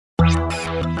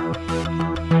In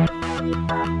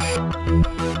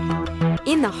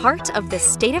the heart of the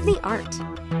state-of-the-art,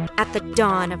 at the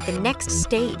dawn of the next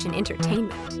stage in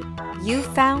entertainment, you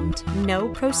found No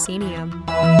Proscenium.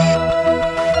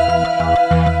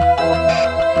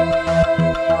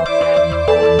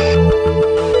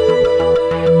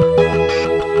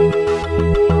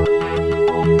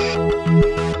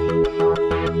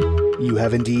 You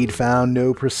have indeed found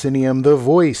No Proscenium, the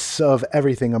voice of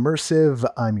everything immersive.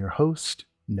 I'm your host,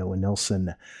 Noah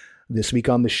Nelson. This week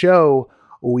on the show,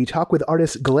 we talk with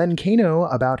artist Glenn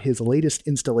Kaino about his latest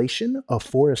installation, A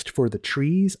Forest for the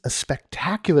Trees, a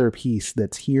spectacular piece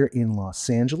that's here in Los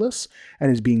Angeles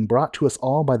and is being brought to us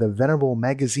all by the venerable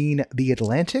magazine The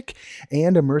Atlantic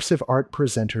and immersive art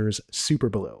presenters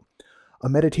Superbelow. A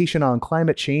meditation on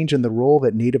climate change and the role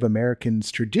that Native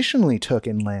Americans traditionally took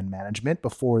in land management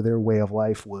before their way of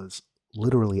life was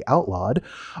literally outlawed.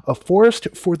 A Forest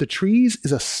for the Trees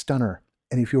is a stunner.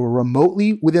 And if you're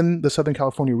remotely within the Southern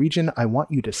California region, I want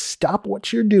you to stop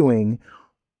what you're doing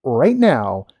right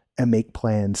now and make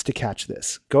plans to catch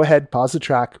this. Go ahead, pause the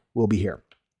track. We'll be here.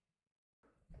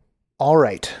 All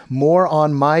right, more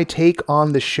on my take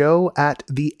on the show at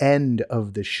the end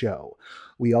of the show.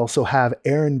 We also have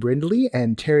Aaron Brindley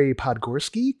and Terry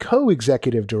Podgorski,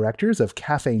 co-executive directors of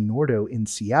Cafe Nordo in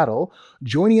Seattle,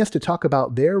 joining us to talk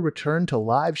about their return to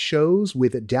live shows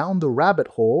with Down the Rabbit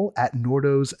Hole at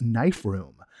Nordo's Knife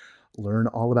Room. Learn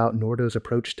all about Nordo's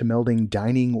approach to melding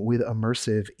dining with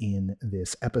immersive in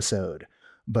this episode.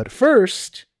 But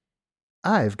first,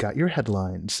 I've got your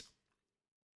headlines.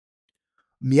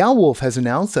 Meow Wolf has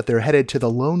announced that they're headed to the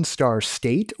Lone Star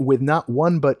State with not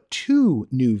one but two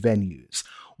new venues.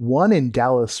 One in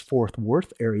Dallas-Fort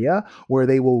Worth area, where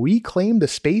they will reclaim the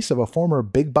space of a former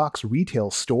big box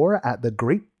retail store at the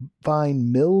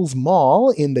Grapevine Mills Mall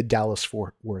in the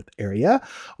Dallas-Fort Worth area.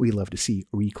 We love to see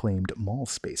reclaimed mall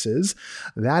spaces.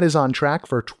 That is on track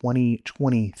for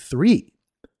 2023.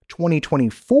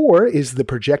 2024 is the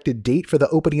projected date for the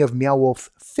opening of Meow Wolf's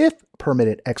fifth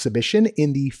permanent exhibition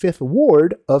in the 5th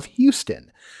Ward of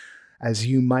Houston. As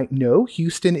you might know,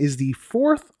 Houston is the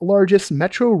fourth largest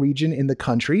metro region in the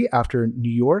country after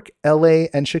New York, LA,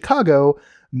 and Chicago,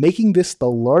 making this the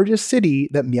largest city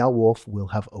that Meow Wolf will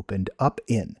have opened up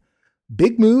in.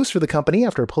 Big moves for the company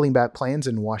after pulling back plans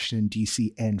in Washington,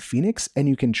 D.C. and Phoenix, and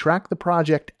you can track the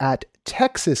project at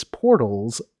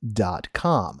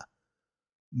texasportals.com.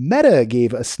 Meta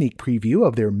gave a sneak preview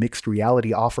of their mixed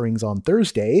reality offerings on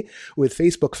Thursday, with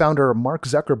Facebook founder Mark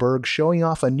Zuckerberg showing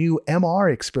off a new MR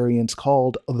experience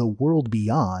called The World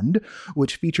Beyond,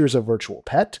 which features a virtual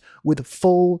pet with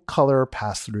full-color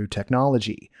pass-through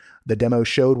technology. The demo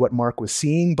showed what Mark was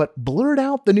seeing, but blurred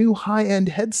out the new high-end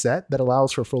headset that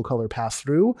allows for full-color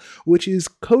pass-through, which is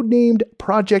codenamed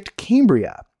Project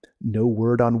Cambria. No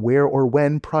word on where or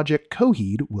when Project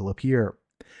Coheed will appear.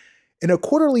 In a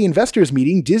quarterly investors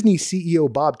meeting, Disney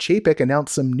CEO Bob Chapek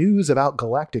announced some news about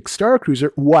Galactic Star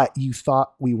Cruiser. What, you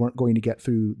thought we weren't going to get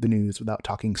through the news without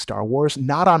talking Star Wars?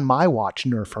 Not on my watch,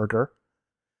 Nerfherder.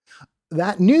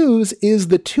 That news is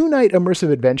the 2-night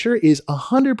immersive adventure is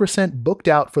 100% booked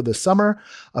out for the summer,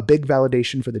 a big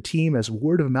validation for the team as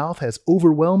word of mouth has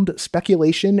overwhelmed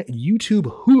speculation, YouTube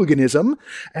hooliganism,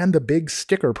 and the big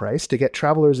sticker price to get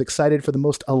travelers excited for the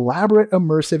most elaborate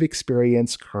immersive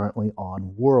experience currently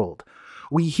on World.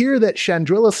 We hear that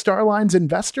Chandrila Starline's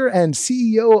investor and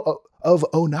CEO of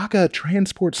Onaka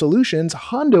Transport Solutions,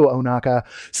 Hondo Onaka,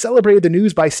 celebrated the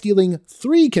news by stealing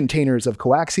 3 containers of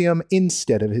coaxium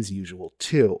instead of his usual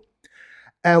 2.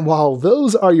 And while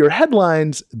those are your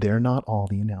headlines, they're not all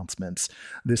the announcements.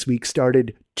 This week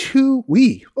started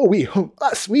we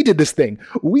did this thing.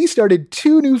 We started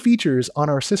 2 new features on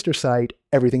our sister site,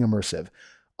 Everything Immersive.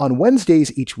 On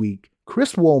Wednesdays each week,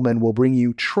 Chris Woolman will bring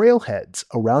you Trailheads,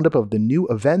 a roundup of the new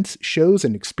events, shows,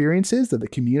 and experiences that the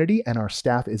community and our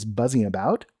staff is buzzing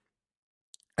about.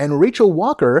 And Rachel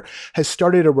Walker has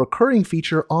started a recurring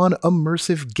feature on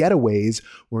immersive getaways,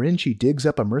 wherein she digs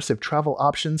up immersive travel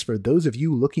options for those of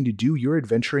you looking to do your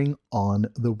adventuring on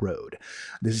the road.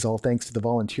 This is all thanks to the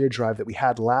volunteer drive that we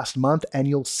had last month, and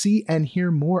you'll see and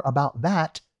hear more about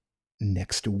that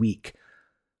next week.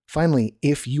 Finally,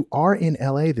 if you are in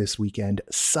LA this weekend,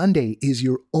 Sunday is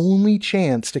your only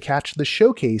chance to catch the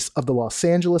showcase of the Los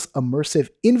Angeles Immersive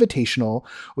Invitational,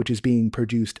 which is being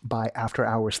produced by After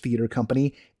Hours Theater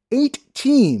Company. 8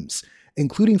 teams,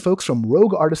 including folks from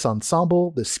Rogue Artists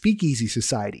Ensemble, the Speakeasy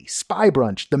Society, Spy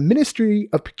Brunch, the Ministry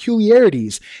of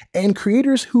Peculiarities, and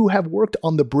creators who have worked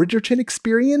on the Bridgerton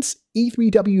Experience,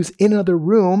 E3W's In Another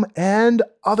Room, and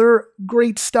other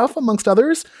great stuff, amongst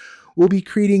others. will be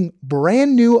creating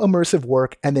brand new immersive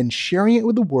work and then sharing it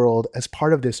with the world as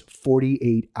part of this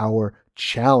 48-hour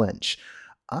challenge.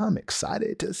 I'm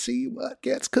excited to see what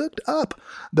gets cooked up.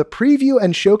 The preview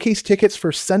and showcase tickets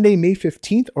for Sunday, May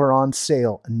 15th are on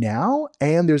sale now,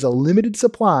 and there's a limited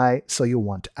supply, so you'll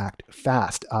want to act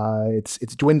fast.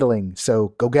 It's dwindling, so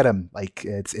go get them. Like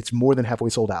it's more than halfway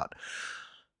sold out.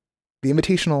 The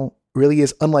Invitational really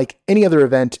is unlike any other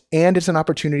event, and it's an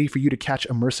opportunity for you to catch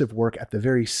immersive work at the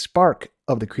very spark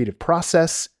of the creative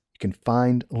process. You can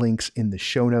find links in the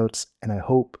show notes, and I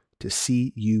hope to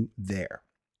see you there.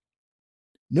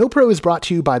 No Pro is brought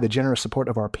to you by the generous support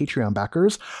of our Patreon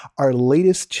backers. Our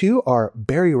latest two are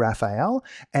Barry Raphael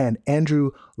and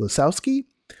Andrew Losowski.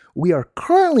 We are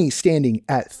currently standing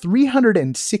at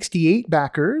 368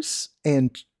 backers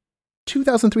and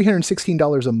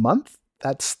 $2,316 a month.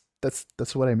 That's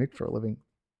what I make for a living.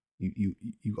 You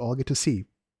all get to see.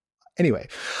 Anyway,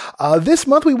 this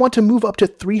month we want to move up to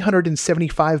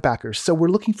 375 backers. So we're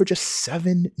looking for just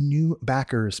 7 new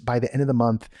backers by the end of the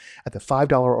month at the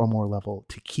 $5 or more level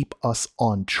to keep us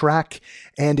on track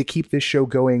and to keep this show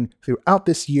going throughout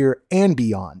this year and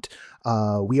beyond.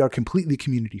 We are completely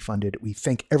community funded. We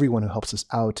thank everyone who helps us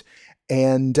out.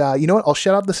 And you know what? I'll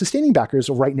shout out the sustaining backers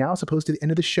right now as opposed to the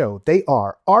end of the show. They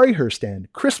are Ari Herstand,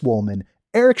 Chris Woolman,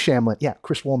 Eric Shamlin,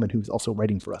 Chris Woolman, who's also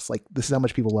writing for us. Like, this is how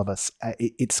much people love us.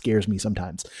 It scares me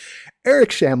sometimes. Eric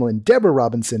Shamlin, Deborah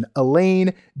Robinson,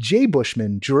 Elaine, Jay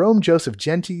Bushman, Jerome Joseph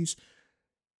Gentes,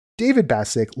 David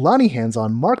Bassick, Lonnie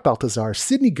Hands-On, Mark Baltazar,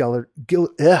 Sydney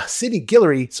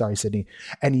Guillory, sorry, Sydney,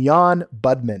 and Jan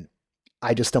Budman.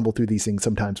 I just stumble through these things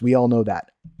sometimes. We all know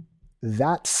that.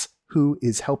 That's who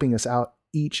is helping us out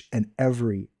each and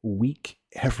every week,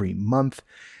 every month,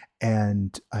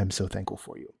 and I'm so thankful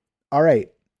for you. All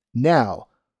right, now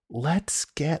let's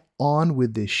get on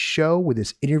with this show, with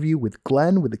this interview with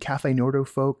Glenn, with the Cafe Nordo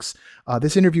folks.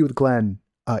 This interview with Glenn,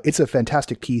 it's a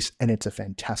fantastic piece and it's a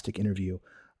fantastic interview.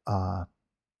 I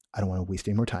don't want to waste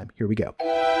any more time. Here we go.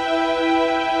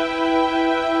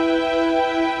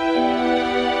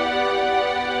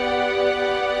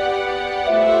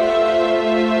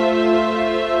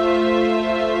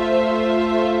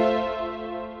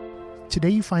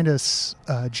 Today you find us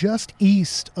just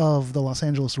east of the Los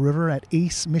Angeles River at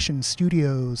Ace Mission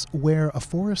Studios, where a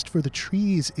forest for the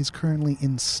trees is currently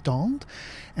installed.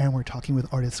 And we're talking with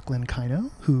artist Glenn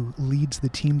Kaino, who leads the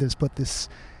team that's put this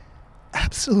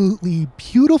absolutely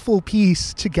beautiful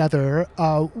piece together.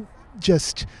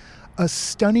 Just a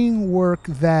stunning work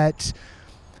that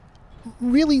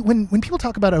really, when people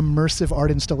talk about immersive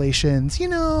art installations, you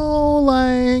know,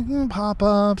 like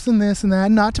pop-ups and this and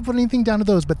that, not to put anything down to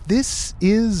those, but this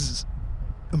is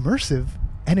immersive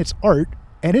and it's art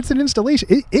and it's an installation.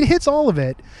 It hits all of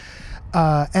it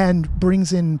and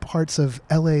brings in parts of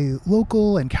LA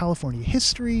local and California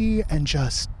history and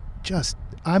just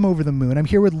I'm over the moon. I'm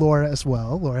here with Laura as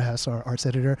well. Laura Hess, our arts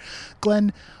editor.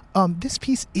 Glenn, this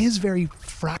piece is very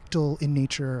fractal in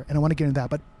nature, and I want to get into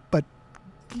that, but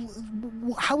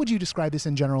how would you describe this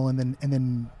in general? And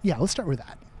then, let's start with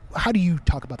that. How do you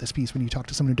talk about this piece when you talk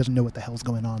to someone who doesn't know what the hell's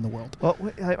going on in the world? Well,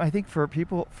 I think for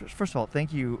people, first of all,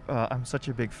 thank you. I'm such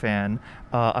a big fan.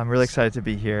 I'm really excited to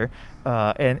be here.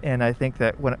 And I think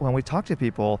that when we talk to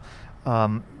people,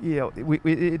 we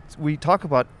talk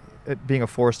about it being a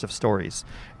forest of stories,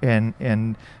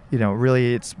 and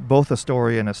really it's both a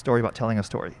story and a story about telling a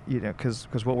story.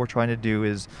 Because what we're trying to do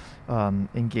is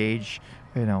engage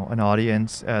an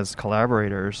audience as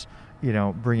collaborators,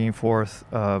 bringing forth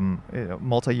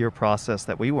multi-year process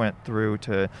that we went through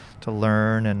to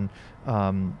learn and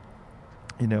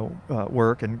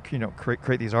work and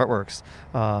create these artworks.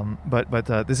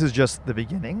 But this is just the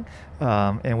beginning,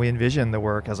 and we envision the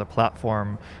work as a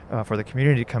platform for the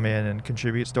community to come in and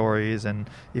contribute stories and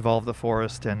evolve the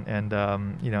forest and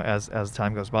as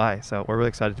time goes by. So we're really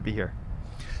excited to be here.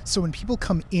 So when people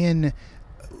come in,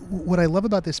 what I love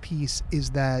about this piece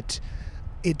is that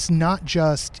it's not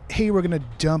just, hey, we're going to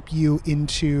dump you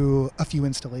into a few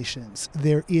installations.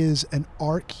 There is an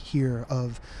arc here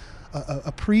of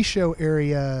a pre-show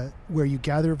area where you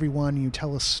gather everyone, you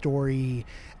tell a story,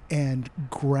 and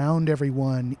ground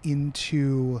everyone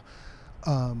into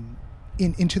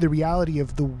the reality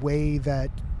of the way that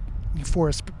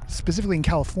forests, specifically in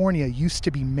California, used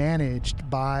to be managed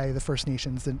by the First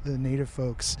Nations, the Native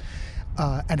folks,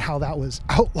 and how that was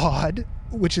outlawed,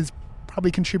 which has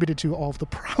probably contributed to all of the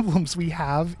problems we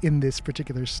have in this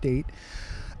particular state,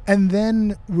 and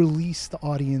then release the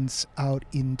audience out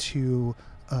into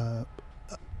a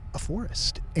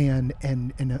forest and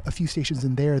a few stations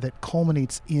in there that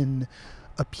culminates in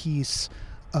a piece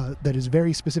that is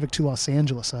very specific to Los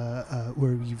Angeles,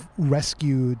 where you've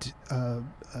rescued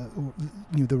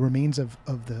the remains of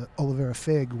the Olivera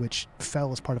fig, which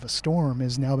fell as part of a storm,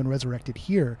 has now been resurrected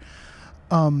here.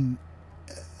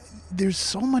 There's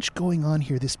so much going on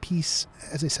here. This piece,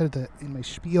 as I said in my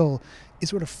spiel, is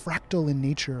sort of fractal in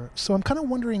nature. So I'm kind of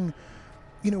wondering,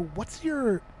 what's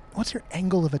your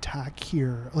angle of attack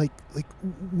here? Like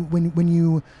when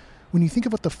you think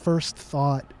of what the first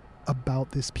thought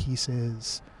about this piece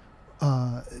is,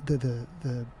 the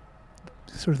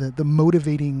sort of the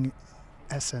motivating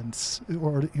essence,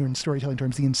 or in storytelling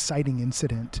terms, the inciting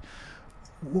incident.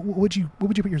 What would you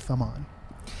put your thumb on?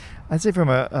 I'd say from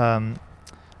a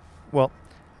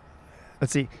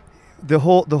let's see. The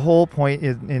whole point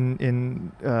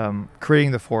in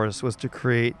creating the forest was to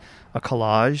create a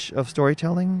collage of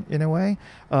storytelling in a way,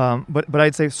 but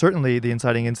I'd say certainly the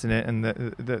inciting incident and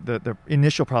the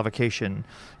initial provocation,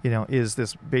 is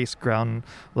this base ground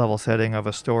level setting of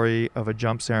a story of a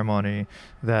jump ceremony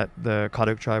that the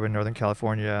Kaduk tribe in Northern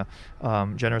California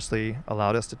generously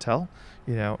allowed us to tell,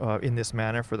 in this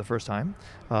manner for the first time.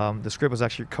 The script was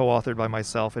actually co-authored by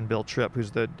myself and Bill Tripp,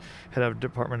 who's the head of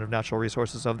Department of Natural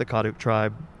Resources of the Kaduk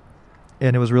tribe.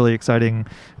 And it was really exciting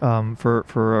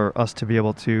for us to be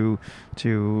able to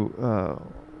tell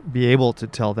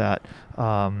that,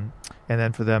 and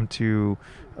then for them to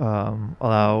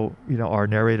allow our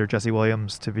narrator Jesse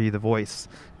Williams to be the voice,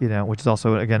 which is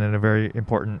also again in a very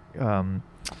important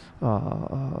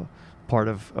part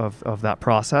of that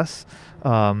process.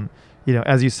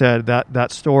 As you said,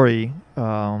 that story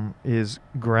is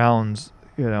grounds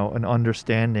an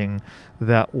understanding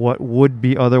that what would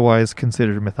be otherwise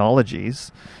considered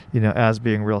mythologies, as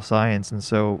being real science. And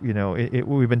so,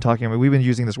 we've been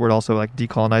using this word also like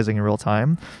decolonizing in real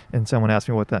time. And someone asked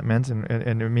me what that meant.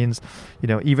 And it means,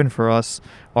 even for us,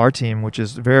 our team, which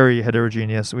is very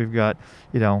heterogeneous, we've got,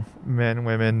 men,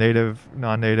 women, native,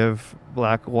 non-native,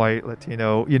 black, white,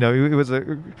 Latino, it was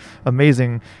a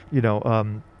amazing,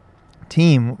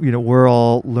 team. We're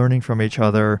all learning from each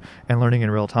other and learning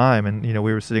in real time. And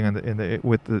we were sitting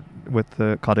with the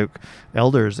Kaduk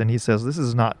elders, and he says, this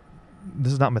is not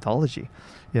mythology.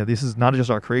 This is not just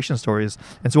our creation stories.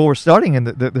 And so what we're starting, and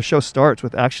the show starts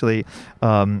with actually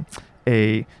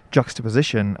a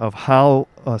juxtaposition of how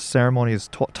a ceremony is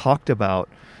talked about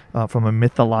from a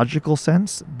mythological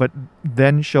sense, but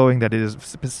then showing that it is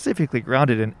specifically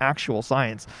grounded in actual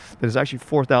science that is actually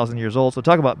 4,000 years old. So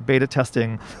talk about beta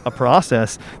testing a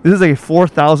process. This is a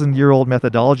 4,000-year-old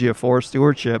methodology of forest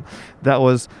stewardship that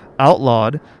was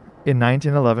outlawed in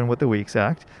 1911 with the Weeks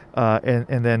Act,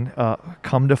 and then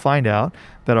come to find out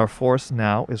that our forest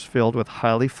now is filled with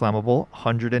highly flammable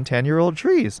 110-year-old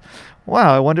trees.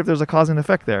 Wow, I wonder if there's a cause and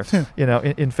effect there.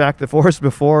 In fact, the forests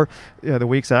before the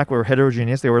Weeks Act were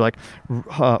heterogeneous. They were like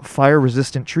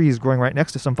fire-resistant trees growing right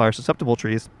next to some fire-susceptible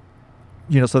trees.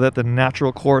 So that the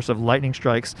natural course of lightning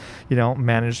strikes,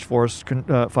 managed forest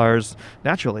fires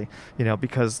naturally,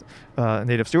 because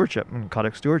native stewardship and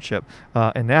Kaduk stewardship.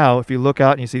 And now if you look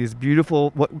out and you see these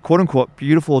beautiful, quote unquote,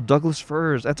 beautiful Douglas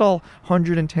firs, that's all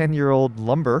 110-year-old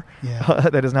lumber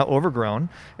that is now overgrown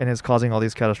and is causing all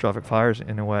these catastrophic fires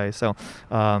in a way. So,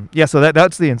 so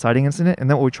that's the inciting incident. And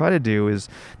then what we try to do is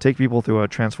take people through a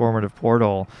transformative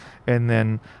portal and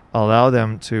then allow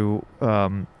them to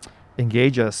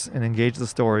engage us and engage the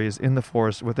stories in the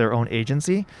forest with their own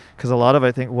agency, because a lot of,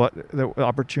 I think, what the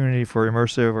opportunity for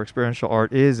immersive or experiential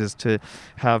art is to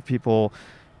have people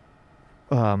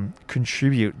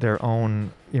contribute their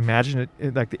own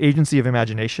like the agency of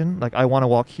imagination. Like, I want to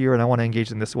walk here and I want to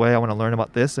engage in this way. I want to learn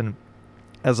about this, and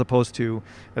as opposed to,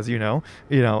 as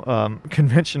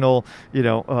conventional,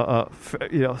 theater,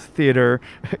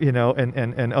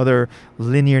 and other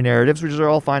linear narratives, which are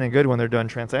all fine and good when they're done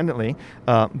transcendently,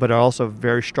 but are also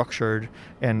very structured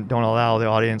and don't allow the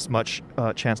audience much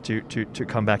chance to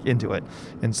come back into it.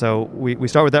 And so we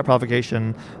start with that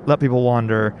provocation, let people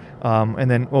wander, and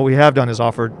then what we have done is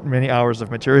offered many hours of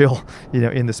material,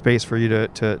 in the space for you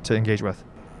to engage with.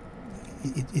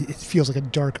 It feels like a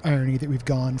dark irony that we've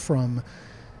gone from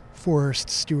forest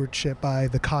stewardship by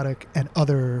the Kaduk and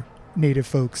other native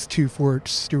folks to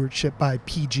forest stewardship by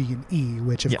PG&E,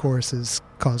 which of course has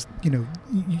caused, part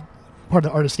of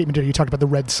the artist statement today, you talked about the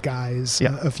red skies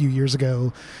a few years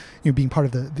ago, being part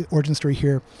of the origin story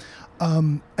here.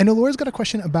 I know Laura's got a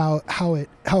question about how it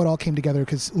all came together,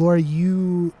 because Laura,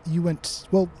 you went,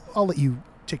 well, I'll let you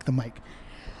take the mic.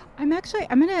 I'm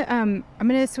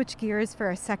gonna switch gears for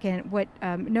a second. What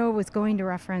Noah was going to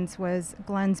reference was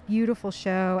Glenn's beautiful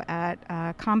show at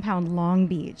Compound Long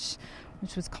Beach,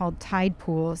 which was called Tide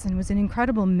Pools, and it was an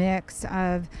incredible mix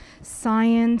of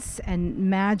science and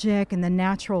magic and the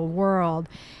natural world.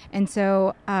 And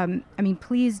so,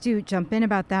 please do jump in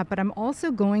about that, but I'm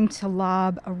also going to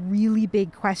lob a really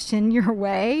big question your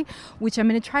way, which I'm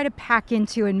going to try to pack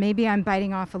into, and maybe I'm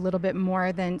biting off a little bit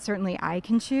more than certainly I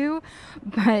can chew,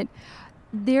 but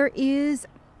there is,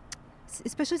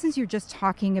 especially since you're just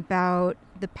talking about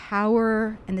the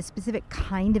power and the specific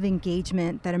kind of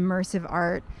engagement that immersive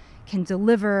art can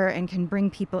deliver and can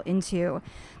bring people into,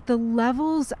 the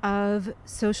levels of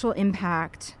social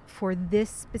impact for this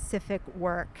specific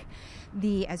work,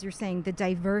 as you're saying, the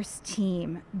diverse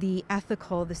team, the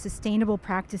ethical, the sustainable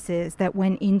practices that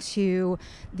went into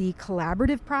the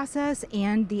collaborative process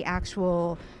and the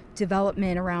actual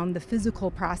development around the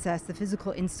physical process, the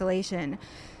physical installation.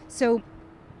 So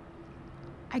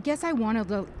I guess I want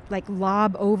to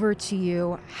lob over to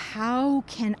you, how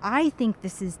can I think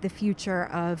this is the future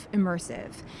of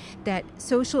immersive, that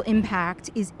social impact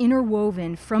is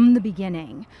interwoven from the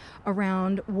beginning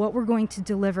around what we're going to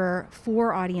deliver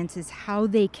for audiences, how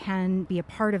they can be a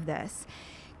part of this.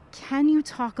 Can you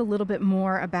talk a little bit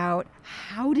more about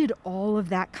how did all of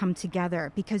that come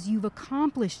together? Because you've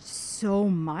accomplished so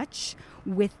much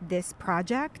with this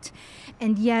project,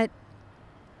 and yet,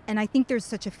 and I think there's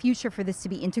such a future for this to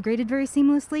be integrated very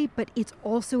seamlessly, but it's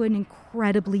also an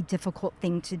incredibly difficult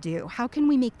thing to do. How can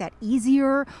we make that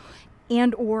easier,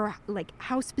 and or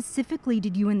how specifically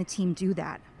did you and the team do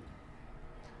that?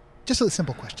 Just a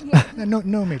simple question. Yeah.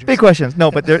 No major. Big questions. No,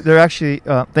 but they're actually,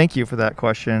 thank you for that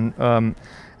question.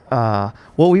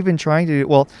 What we've been trying to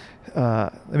do,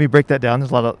 let me break that down.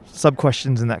 There's a lot of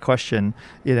sub-questions in that question.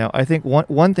 I think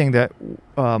one thing that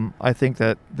I think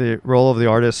that the role of the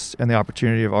artist and the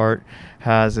opportunity of art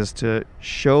has is to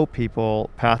show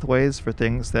people pathways for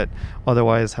things that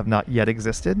otherwise have not yet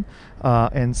existed.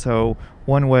 And so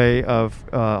one way of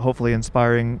hopefully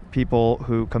inspiring people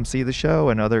who come see the show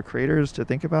and other creators to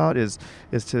think about is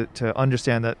to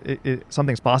understand that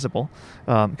something's possible.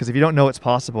 Because if you don't know it's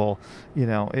possible,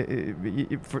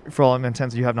 for all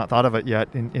intents, you have not thought of it yet.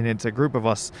 And it's a group of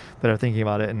us that are thinking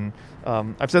about it. And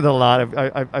I've said that a lot.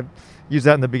 I've used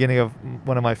that in the beginning of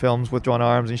one of my films, Withdrawn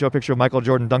Arms, and you show a picture of Michael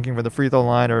Jordan dunking from the free throw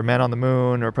line, or Man on the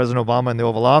Moon, or President Obama in the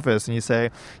Oval Office, and you say,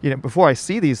 before I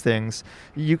see these things,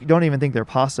 you don't even think they're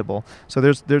possible. So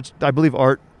there's I believe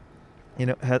art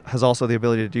has also the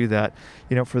ability to do that.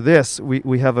 For this,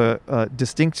 we have a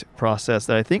distinct process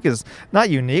that I think is not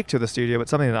unique to the studio, but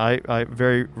something that I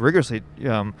very rigorously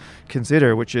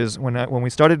consider, which is when we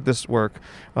started this work,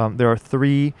 there are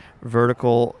 3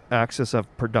 vertical axes of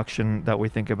production that we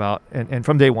think about, and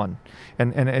from day one,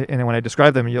 and when I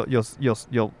describe them,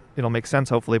 it'll make sense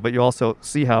hopefully, but you'll also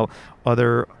see how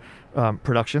other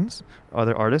productions,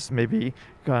 other artists maybe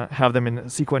have them in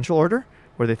sequential order,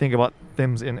 where they think about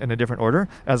things in a different order,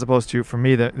 as opposed to, for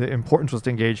me, the importance was to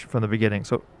engage from the beginning.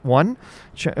 So one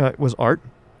was art.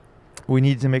 We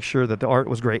needed to make sure that the art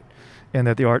was great and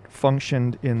that the art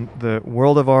functioned in the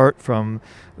world of art, from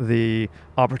the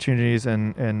opportunities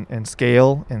and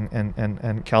scale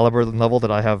and caliber and level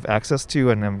that I have access to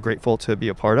and I'm grateful to be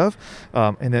a part of.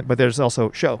 But there's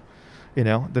also show.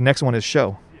 The next one is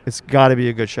show. It's got to be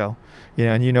a good show.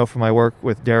 And from my work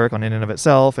with Derek on In and of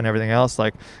Itself and everything else,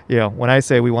 when I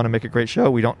say we want to make a great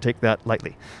show, we don't take that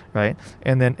lightly, right?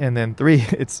 And then 3,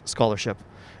 it's scholarship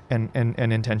and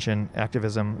intention,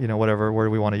 activism, whatever word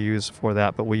we want to use for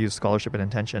that, but we use scholarship and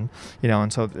intention,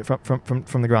 and so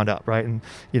from the ground up, right? And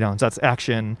so that's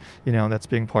action, that's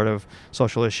being part of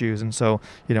social issues. And so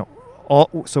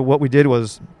so what we did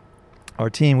was, our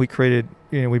team, we created,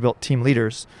 we built team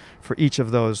leaders for each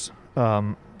of those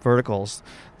verticals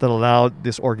that allowed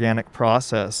this organic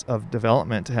process of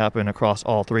development to happen across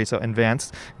all 3. So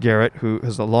Advanced, Garrett, who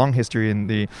has a long history in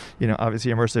the,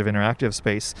 obviously immersive interactive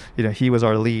space, he was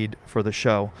our lead for the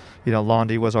show.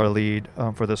 Londi was our lead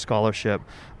for the scholarship,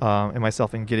 and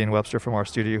myself and Gideon Webster from our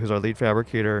studio, who's our lead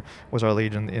fabricator, was our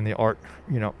lead in the art,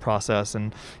 process.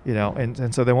 And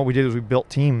so then what we did is we built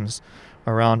teams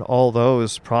around all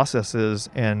those processes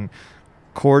and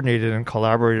coordinated and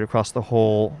collaborated across the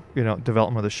whole,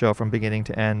 development of the show from beginning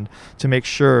to end, to make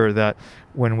sure that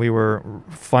when we were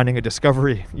finding a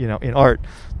discovery, in art,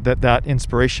 that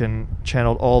inspiration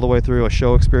channeled all the way through a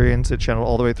show experience. It channeled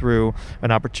all the way through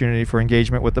an opportunity for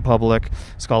engagement with the public,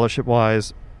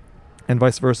 scholarship-wise, and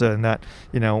vice versa. And that,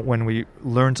 when we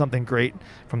learned something great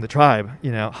from the tribe,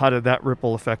 how did that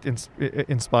ripple effect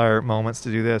inspire moments to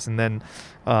do this? And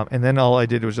then all I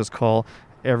did was just call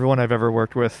everyone I've ever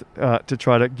worked with to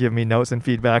try to give me notes and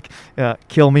feedback,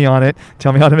 kill me on it,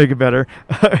 tell me how to make it better,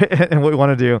 and what we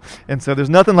want to do. And so there's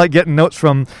nothing like getting notes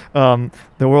from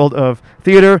the world of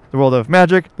theater, the world of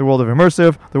magic, the world of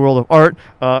immersive, the world of art.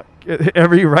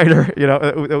 Every writer,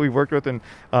 that we've worked with, and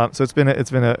so it's been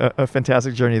a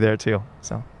fantastic journey there too.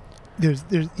 So. There's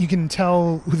you can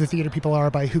tell who the theater people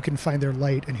are by who can find their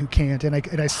light and who can't. And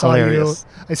I saw Hilarious.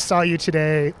 I saw you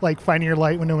today, like finding your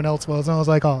light when no one else was, and I was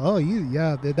like,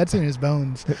 that's in his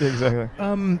bones.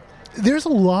 Exactly. There's a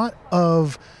lot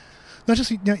of not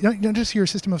just your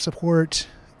system of support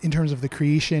in terms of the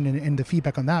creation and the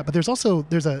feedback on that, but there's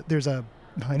a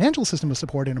financial system of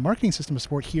support and a marketing system of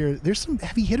support here. There's some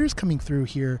heavy hitters coming through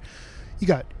here. You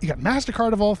got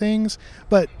MasterCard of all things,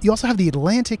 but you also have the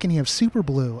Atlantic and you have Super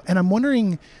Blue. And I'm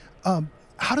wondering,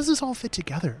 how does this all fit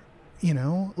together?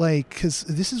 Because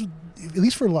this is, at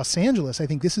least for Los Angeles, I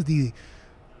think this is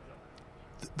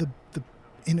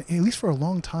at least for a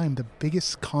long time, the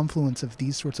biggest confluence of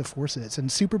these sorts of forces.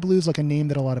 And Super Blue is like a name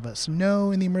that a lot of us know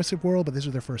in the immersive world, but this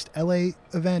was their first LA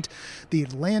event. The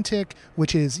Atlantic,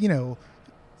 which is,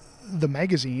 the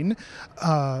magazine,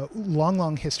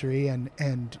 long history, and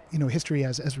history,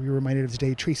 as we were reminded of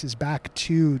today, traces back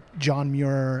to John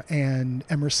Muir and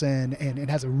Emerson, and it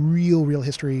has a real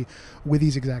history with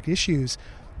these exact issues.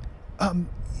 I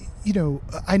know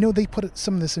they put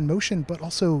some of this in motion, but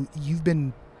also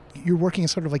you're working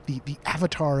as sort of like the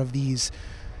avatar of these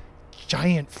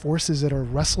giant forces that are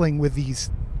wrestling with these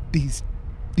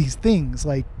things.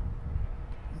 Like,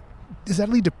 does that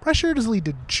lead to pressure? Does it lead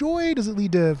to joy? Does it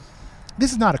lead to...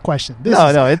 This is not a question. Look,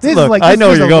 I know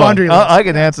where you're going. I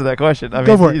can answer that question.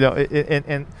 Go for it.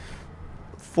 And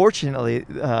fortunately,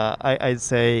 I'd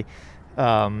say,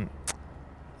 so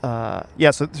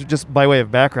just by way of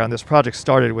background, this project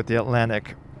started with the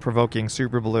Atlantic provoking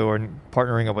Super Blue and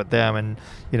partnering up with them. And,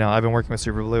 I've been working with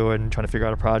Super Blue and trying to figure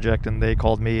out a project, and they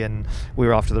called me and we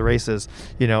were off to the races.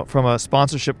 From a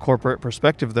sponsorship corporate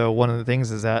perspective, though, one of the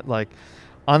things is that, like,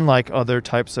 unlike other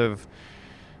types of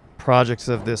projects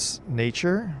of this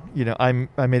nature, I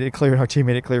made it clear, and our team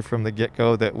made it clear from the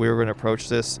get-go that we were going to approach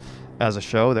this as a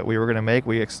show that we were going to make.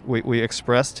 We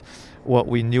expressed what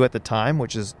we knew at the time,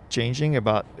 which is changing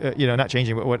about, not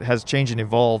changing, but what has changed and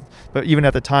evolved. But even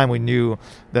at the time, we knew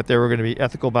that there were going to be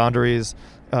ethical boundaries,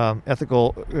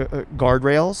 ethical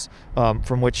guardrails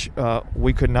from which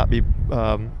we could not be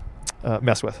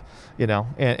messed with,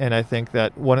 And I think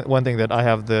that one thing that I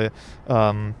have the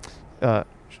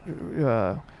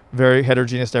very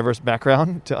heterogeneous, diverse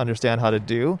background to understand how to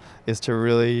do is to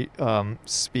really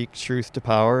speak truth to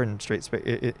power in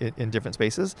in different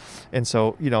spaces. And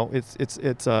so,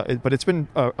 but it's been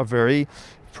a very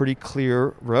pretty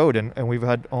clear road, and we've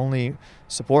had only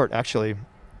support actually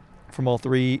from all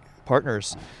three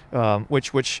partners,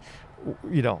 which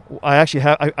I actually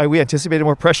we anticipated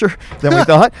more pressure than we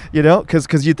thought,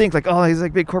 because you think like, oh, these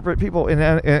like big corporate people,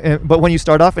 but when you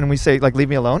start off and we say like, leave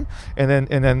me alone, and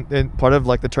then part of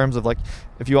like the terms of like,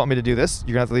 if you want me to do this,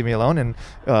 you're gonna have to leave me alone and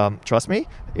trust me,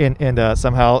 and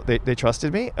somehow they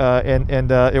trusted me,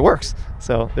 and it works.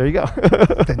 So there you go.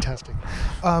 Fantastic.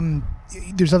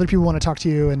 There's other people who want to talk to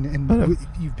you, and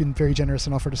you've been very generous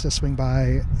and offered us to swing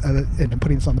by, and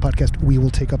putting this on the podcast. We will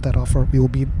take up that offer. We will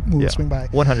swing by.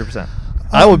 100%.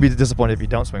 I would be disappointed if you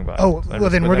don't swing by. Oh, well,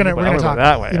 then we're gonna talk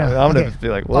that way. I'm gonna be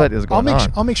like, what is going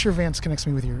on? I'll make sure Vance connects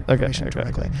me with your information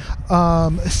directly.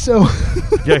 So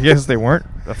yeah, I guess they weren't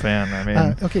a fan. I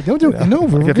mean, okay, don't do it. No,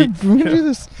 we're gonna do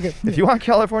this. Okay. If you want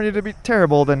California to be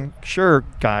terrible, then sure,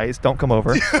 guys, don't come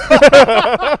over.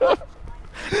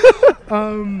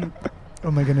 Oh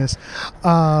my goodness.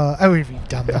 We've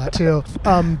done that too.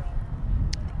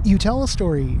 You tell a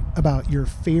story about your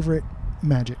favorite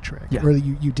magic trick, or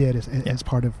you did as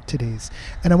part of today's,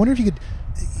 and I wonder if you could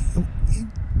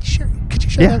share. Could you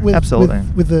share that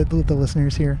with the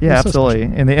listeners here? Yeah, absolutely.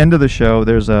 In the end of the show,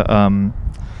 there's a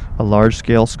large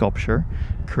scale sculpture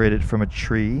created from a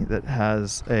tree that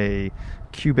has a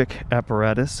cubic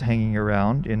apparatus hanging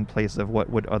around in place of what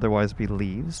would otherwise be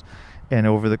leaves. And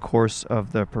over the course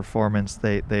of the performance,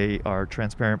 they are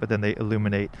transparent, but then they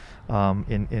illuminate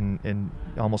in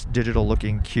almost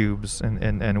digital-looking cubes.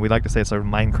 And we like to say it's sort of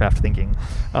Minecraft thinking,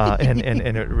 and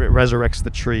it resurrects the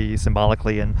tree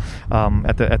symbolically. And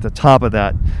at the top of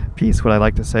that piece, what I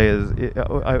like to say is,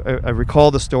 I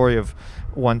recall the story of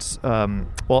once,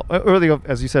 early,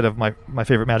 as you said, of my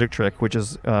favorite magic trick, which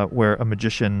is where a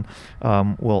magician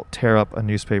will tear up a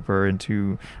newspaper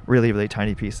into really, really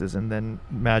tiny pieces and then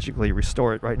magically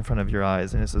restore it right in front of your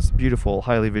eyes. And it's this beautiful,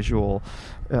 highly visual,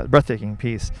 breathtaking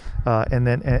piece.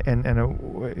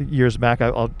 And years back,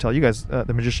 I'll tell you guys,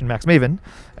 the magician Max Maven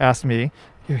asked me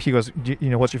he goes,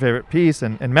 what's your favorite piece?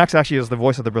 And Max actually is the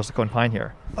voice of the bristlecone pine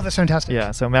here. Oh, that's fantastic.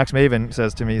 Yeah. So Max Maven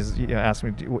says to me, asks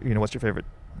me, what's your favorite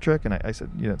trick? And I said,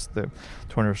 it's the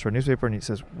Torn Short newspaper. And he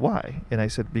says, why? And I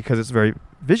said, because it's very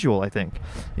visual, I think.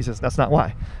 He says, that's not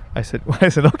why. I said,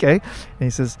 okay. And he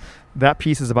says, that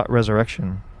piece is about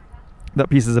resurrection. That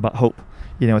piece is about hope.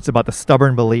 It's about the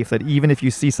stubborn belief that even if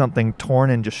you see something torn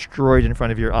and destroyed in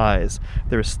front of your eyes,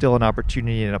 there is still an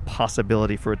opportunity and a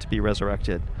possibility for it to be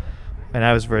resurrected. And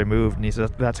I was very moved. And he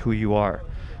said, that's who you are.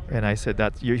 And I said,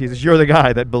 he says, you're the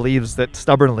guy that believes that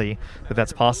stubbornly that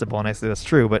that's possible. And I said, that's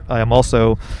true. But I am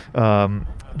also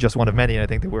just one of many. And I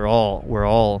think that we're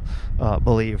all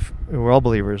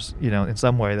believers, in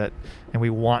some way and we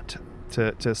want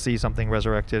to see something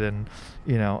resurrected. And,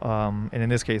 and in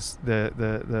this case,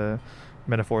 the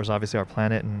metaphor is obviously our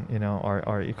planet and,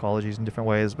 our ecologies in different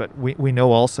ways. But we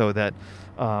know also that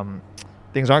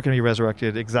things aren't going to be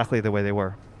resurrected exactly the way they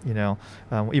were. Even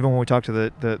when we talk to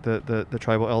the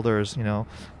tribal elders,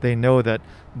 they know that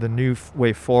the new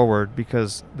way forward,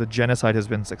 because the genocide has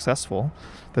been successful,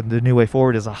 that the new way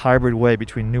forward is a hybrid way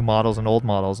between new models and old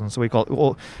models. And so we call it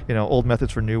old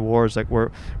methods for new wars. Like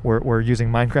we're using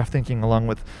Minecraft thinking along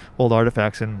with old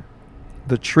artifacts. And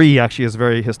the tree actually is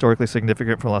very historically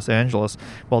significant for Los Angeles.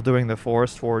 While doing the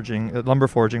lumber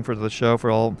foraging for the show, for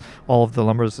all of the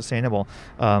lumber is sustainable,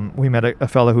 we met a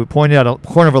fellow who pointed out a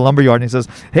corner of a lumber yard and he says,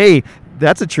 hey,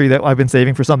 that's a tree that I've been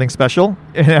saving for something special.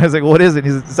 And I was like, what is it?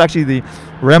 And he says, it's actually the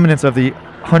remnants of the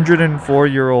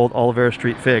 104-year-old Olivera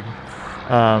Street fig.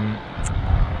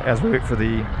 As we wait for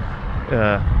the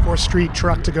 4th Street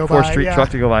truck to go by. 4th Street truck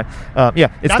to go by.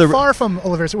 It's not far from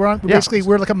Olivera.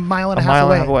 We're like a mile and a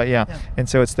half away. Yeah. And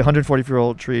so it's the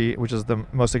 140-year-old tree, which is the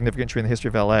most significant tree in the history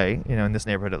of LA, in this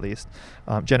neighborhood at least.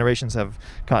 Generations have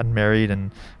gotten married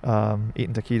and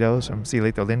eaten taquitos from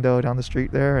Cielito Lindo down the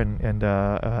street there,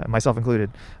 and myself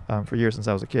included, for years since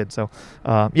I was a kid. So,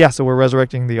 so we're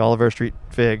resurrecting the Olivera Street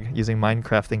fig using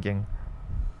Minecraft thinking.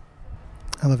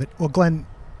 I love it. Well, Glenn,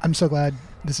 I'm so glad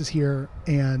this is here,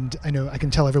 and I know I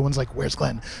can tell everyone's like, where's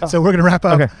Glenn? Oh. So we're going to wrap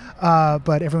up, okay.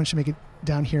 But everyone should make it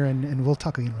down here, and we'll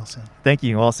talk again real soon. Thank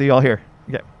you. Well, I'll see you all here.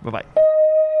 Okay, bye-bye.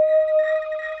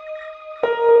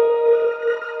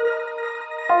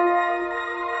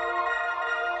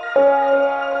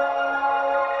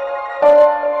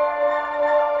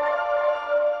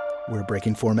 We're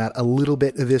breaking format a little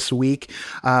bit this week.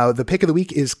 The pick of the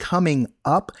week is coming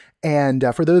up. And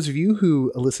for those of you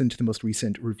who listened to the most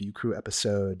recent Review Crew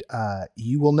episode,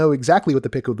 you will know exactly what the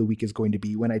pick of the week is going to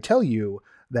be when I tell you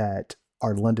that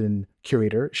our London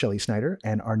curator, Shelley Snyder,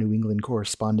 and our New England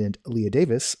correspondent, Leah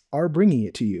Davis, are bringing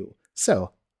it to you.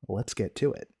 So let's get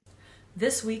to it.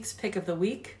 This week's pick of the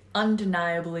week,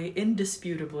 undeniably,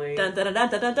 indisputably, dun, dun, dun,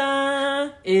 dun, dun,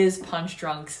 dun, is Punch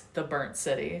Drunk's The Burnt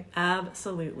City.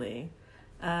 Absolutely.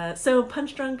 So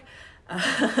Punch Drunk,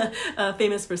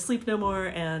 famous for Sleep No More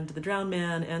and The Drowned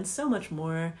Man and so much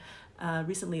more,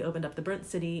 recently opened up The Burnt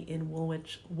City in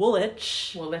Woolwich,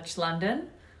 London.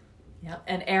 Yep.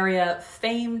 An area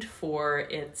famed for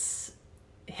its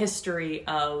history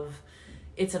of...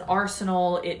 It's an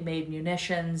arsenal, it made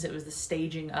munitions, it was the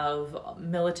staging of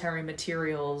military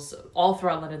materials all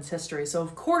throughout London's history. So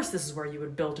of course this is where you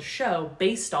would build a show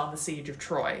based on the Siege of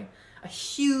Troy. A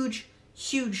huge,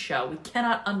 huge show. We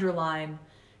cannot underline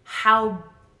how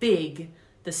big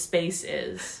the space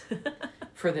is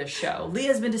for this show.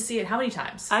 Leah's been to see it how many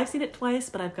times? I've seen it twice,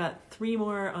 but I've got 3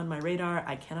 more on my radar.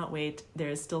 I cannot wait. There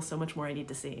is still so much more I need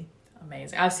to see.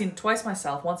 Amazing. I've seen it twice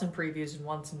myself, once in previews and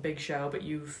once in Big Show, but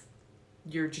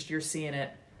you're seeing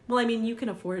it. Well, I mean, you can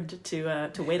afford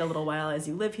to wait a little while as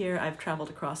you live here. I've traveled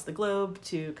across the globe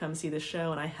to come see this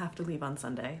show, and I have to leave on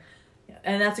Sunday. Yeah,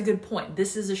 and that's a good point.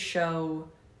 This is a show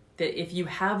that if you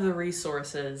have the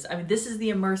resources, I mean, this is the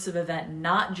immersive event,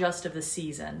 not just of the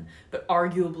season, but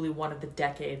arguably one of the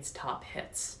decade's top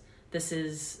hits. This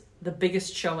is the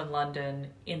biggest show in London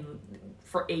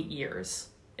for 8 years.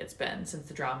 It's been since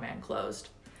The Drowned Man closed.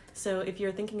 So if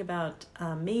you're thinking about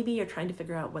maybe you're trying to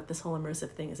figure out what this whole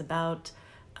immersive thing is about,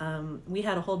 we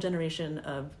had a whole generation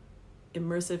of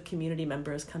immersive community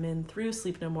members come in through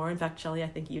Sleep No More. In fact, Shelley, I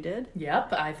think you did.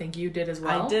 Yep, I think you did as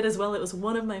well. I did as well. It was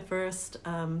one of my first,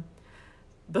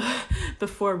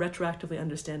 before retroactively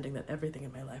understanding that everything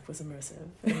in my life was immersive.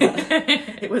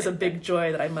 It was a big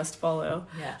joy that I must follow.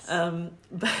 Yes.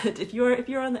 But if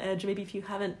you're on the edge, maybe if you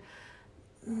haven't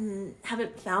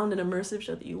found an immersive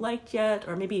show that you liked yet,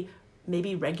 or maybe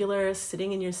regular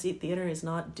sitting in your seat theater is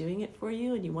not doing it for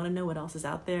you and you want to know what else is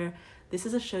out there, this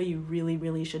is a show you really,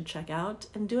 really should check out,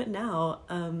 and do it now,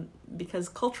 because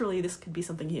culturally this could be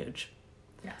something huge.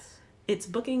 Yes. It's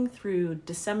booking through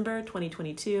December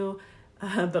 2022.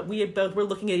 But we're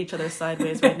looking at each other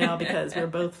sideways right now because we're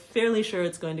both fairly sure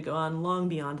it's going to go on long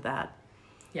beyond that.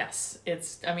 Yes,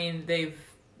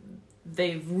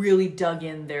 they've really dug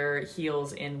in their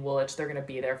heels in Woolwich. They're going to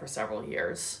be there for several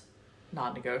years,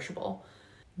 non-negotiable.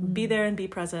 Be there and be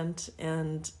present,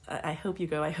 and I hope you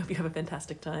go. I hope you have a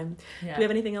fantastic time. Yeah. Do we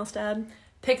have anything else to add?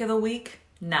 Pick of the week?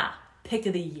 Nah. Pick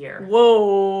of the year.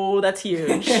 Whoa, that's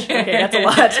huge. Okay, that's a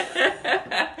lot.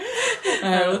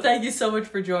 Well, thank you so much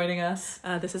for joining us.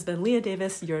 This has been Leah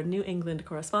Davis, your New England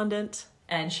correspondent.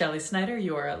 And Shelley Snyder,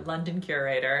 your London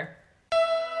curator.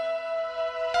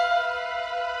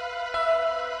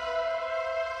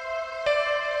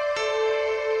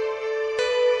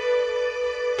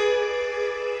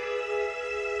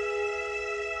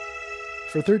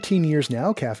 For 13 years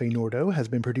now, Cafe Nordo has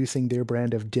been producing their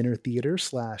brand of dinner theater /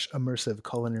 immersive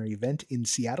culinary event in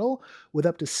Seattle, with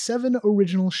up to 7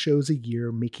 original shows a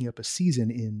year making up a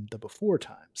season in the before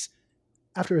times.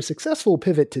 After a successful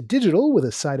pivot to digital with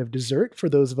a side of dessert for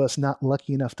those of us not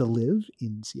lucky enough to live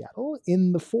in Seattle,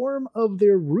 in the form of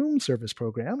their room service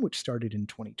program, which started in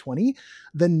 2020,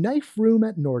 the Knife Room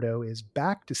at Nordo is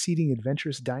back to seating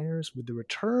adventurous diners with the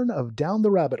return of Down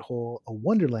the Rabbit Hole, a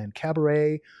Wonderland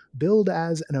cabaret, billed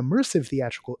as an immersive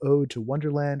theatrical ode to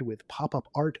Wonderland with pop-up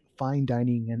art, fine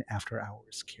dining, and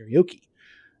after-hours karaoke.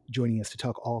 Joining us to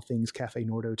talk all things Cafe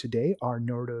Nordo today are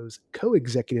Nordo's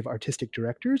co-executive artistic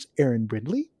directors, Aaron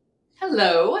Brindley.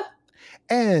 Hello.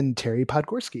 And Terry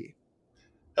Podgorski.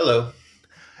 Hello.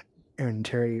 Aaron and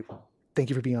Terry, thank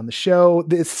you for being on the show.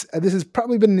 This has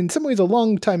probably been in some ways a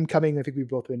long time coming. I think we've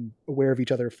both been aware of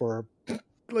each other for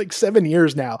like 7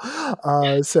 years now.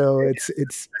 So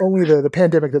it's only the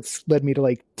pandemic that's led me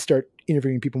to start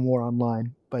interviewing people more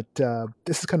online. But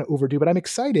this is kind of overdue. But I'm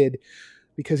excited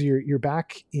because you're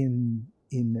back in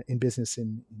business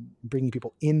and bringing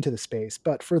people into the space.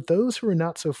 But for those who are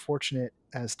not so fortunate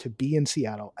as to be in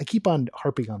Seattle, I keep on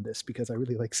harping on this because I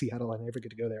really like Seattle and I never get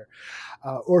to go there,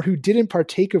 or who didn't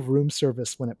partake of room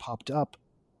service when it popped up,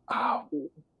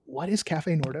 what is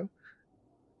Cafe Nordo?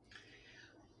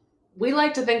 We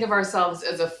like to think of ourselves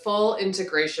as a full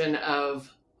integration of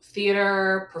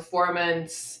theater,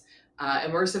 performance,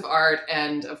 immersive art,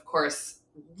 and of course,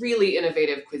 really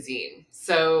innovative cuisine.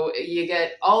 So you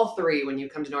get all three when you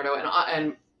come to Nordo,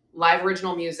 and live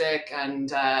original music, and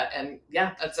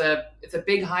yeah, it's a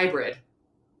big hybrid.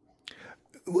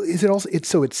 Is it also?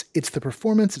 It's the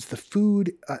performance, it's the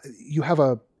food. You have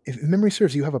if memory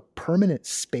serves, you have a permanent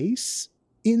space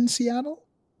in Seattle.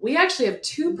 We actually have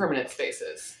 2 permanent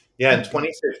spaces. Yeah, in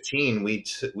 2015,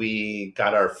 we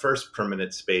got our first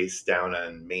permanent space down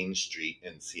on Main Street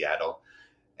in Seattle.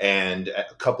 And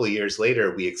a couple of years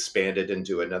later, we expanded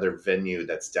into another venue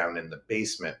that's down in the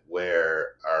basement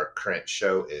where our current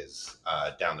show is,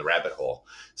 Down the Rabbit Hole.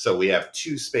 So we have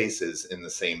 2 spaces in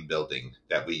the same building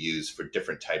that we use for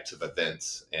different types of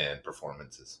events and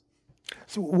performances.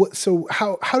 So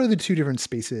how do the 2 different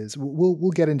spaces?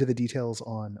 We'll get into the details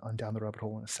on Down the Rabbit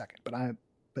Hole in a second. But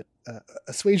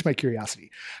assuage my curiosity.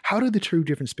 How do the 2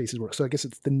 different spaces work? So I guess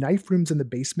it's the knife rooms in the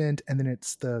basement, and then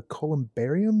it's the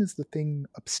columbarium is the thing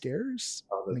upstairs?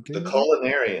 The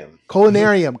culinarium.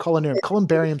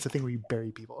 Columbarium's the thing where you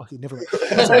bury people. Okay, never mind.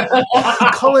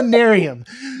 Culinarium.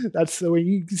 That's the way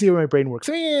you can see where my brain works.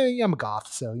 Yeah, I'm a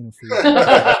goth, so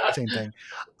food, same thing.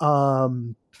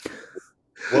 Well,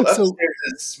 upstairs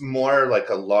is more like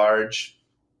a large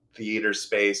theater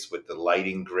space with the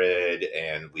lighting grid,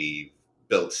 and we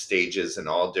built stages in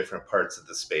all different parts of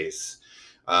the space.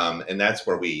 And that's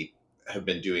where we have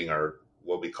been doing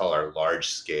what we call our large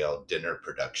scale dinner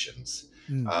productions.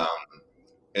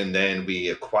 And then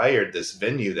we acquired this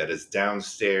venue that is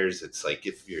downstairs. It's like,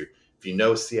 if you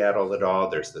know Seattle at all,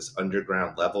 there's this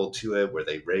underground level to it where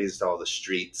they raised all the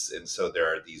streets. And so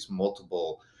there are these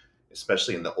multiple,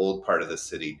 especially in the old part of the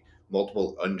city,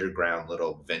 multiple underground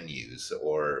little venues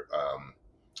or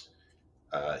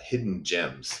hidden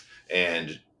gems.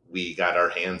 And we got our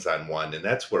hands on one, and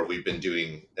that's where we've been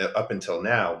doing up until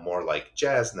now more like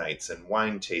jazz nights and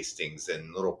wine tastings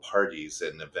and little parties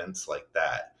and events like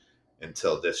that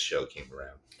until this show came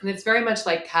around. And it's very much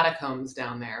like catacombs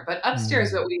down there. But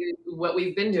upstairs, what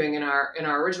we've been doing in our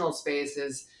original space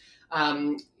is,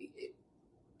 oftentimes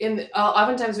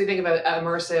we think about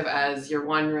immersive as you're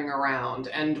wandering around,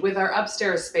 and with our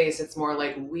upstairs space, it's more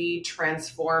like we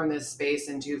transform this space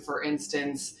into, for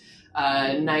instance,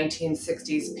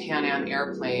 1960s Pan Am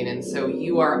airplane. And so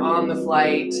you are on the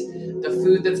flight. The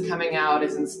food that's coming out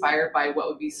is inspired by what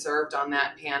would be served on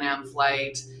that Pan Am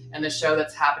flight. and the show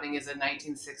that's happening is a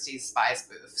 1960s spy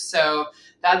spoof. So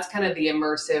that's kind of the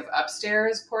immersive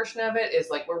upstairs portion of it, is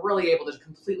like we're really able to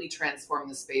completely transform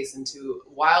the space into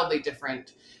wildly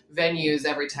different venues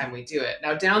every time we do it.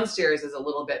 Now downstairs is a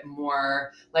little bit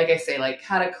more, like I say, like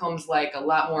catacombs, like a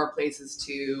lot more places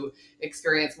to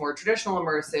experience more traditional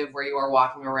immersive, where you are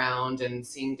walking around and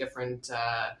seeing different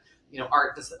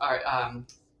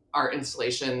art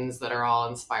installations that are all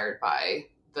inspired by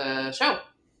the show.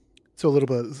 So a little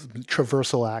bit of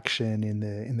traversal action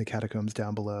in the catacombs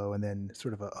down below, and then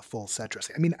sort of a full set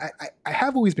dressing. I mean, I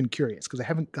have always been curious, because I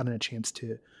haven't gotten a chance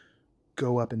to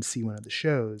go up and see one of the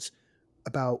shows,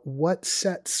 about what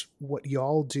sets what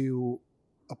y'all do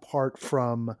apart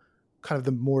from kind of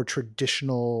the more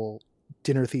traditional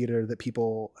dinner theater that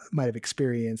people might have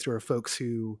experienced, or folks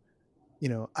who,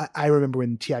 I remember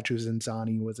when Teatro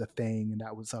Zanzani was a thing, and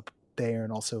that was up there,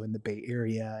 and also in the Bay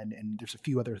Area, and there's a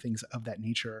few other things of that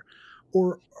nature.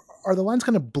 Or are the lines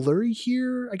kind of blurry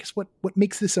here? I guess what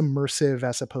makes this immersive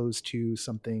as opposed to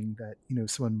something that,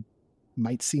 someone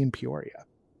might see in Peoria?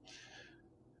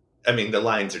 I mean, the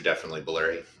lines are definitely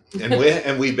blurry.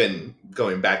 And we've been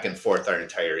going back and forth our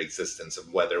entire existence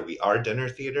of whether we are dinner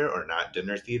theater or not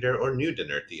dinner theater or new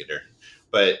dinner theater.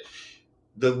 But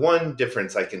the one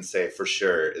difference I can say for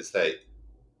sure is that,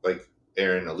 like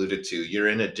Aaron alluded to, you're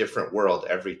in a different world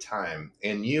every time.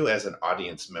 And you as an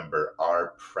audience member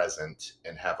are present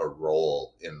and have a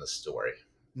role in the story.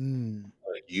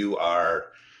 Like, you are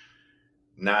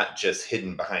not just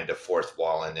hidden behind a fourth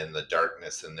wall and in the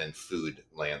darkness, and then food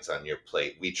lands on your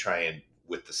plate. We try and,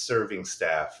 with the serving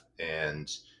staff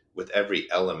and with every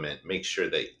element, make sure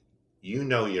that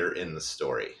you're in the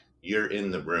story. You're in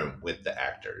the room with the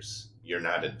actors. You're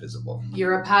not invisible.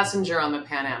 You're a passenger on the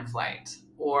Pan Am flight,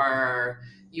 or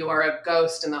you are a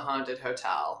ghost in the haunted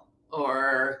hotel,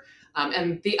 or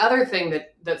and the other thing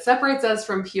that separates us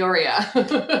from Peoria,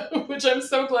 which I'm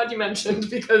so glad you mentioned,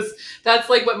 because that's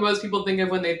like what most people think of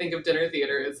when they think of dinner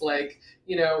theater, is like,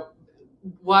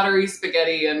 watery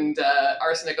spaghetti and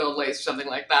arsenic lace, something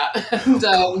like that.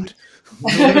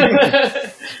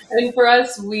 And for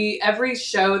us, every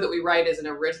show that we write is an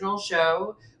original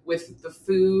show with the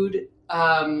food,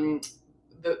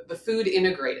 the food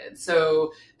integrated.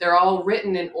 So they're all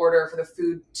written in order for the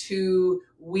food to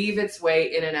weave its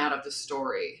way in and out of the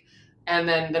story. And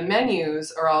then the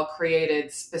menus are all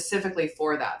created specifically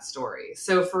for that story.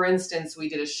 So for instance, we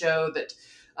did a show that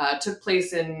took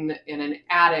place in an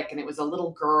attic, and it was a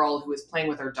little girl who was playing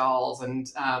with her dolls,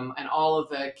 and all of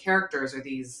the characters are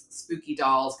these spooky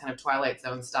dolls, kind of Twilight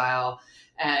Zone style,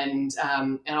 and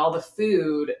all the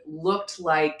food looked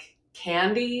like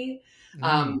candy,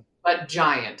 but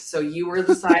giant. So you were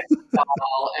the size of the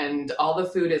doll, and all the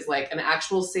food is like an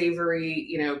actual savory,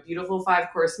 beautiful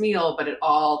 5-course meal, but it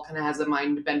all kind of has a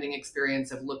mind-bending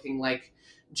experience of looking like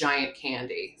giant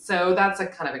candy. So that's a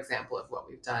kind of example of what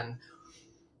we've done.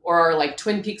 Or our like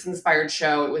Twin Peaks inspired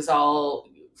show, it was all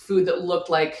food that looked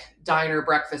like diner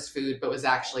breakfast food, but was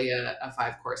actually a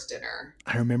 5-course dinner.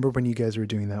 I remember when you guys were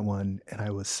doing that one, and I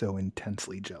was so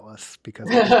intensely jealous, because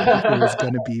if there was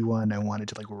going to be one I wanted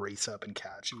to like race up and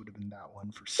catch, it would have been that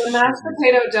one for sure. The mashed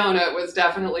potato donut was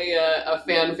definitely a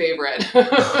fan favorite.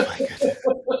 Oh my goodness.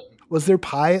 Was there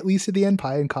pie at least at the end?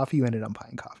 Pie and coffee? You ended on pie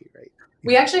and coffee, right?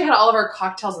 We actually had all of our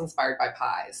cocktails inspired by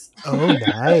pies. Oh,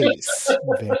 nice.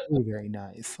 Very, very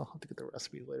nice. I'll have to get the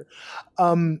recipes later.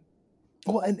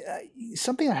 Well, and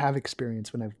something I have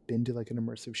experienced when I've been to like an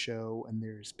immersive show and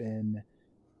there's been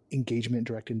engagement,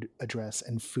 direct address,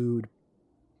 and food,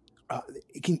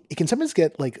 it can sometimes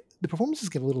get like, the performances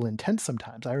get a little intense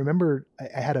sometimes. I remember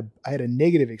I had a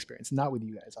negative experience, not with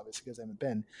you guys, obviously, because I haven't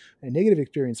been. A negative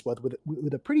experience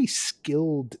with a pretty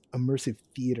skilled immersive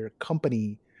theater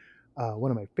company.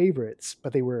 One of my favorites,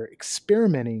 but they were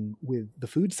experimenting with the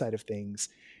food side of things,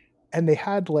 and they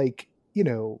had like, they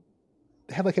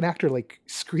had like an actor like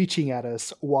screeching at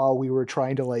us while we were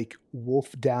trying to like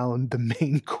wolf down the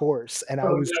main course, and I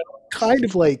was kind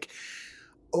of like,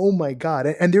 oh my god.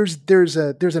 And there's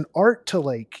an art to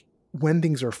like when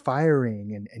things are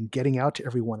firing and getting out to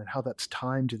everyone, and how that's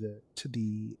timed to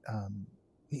the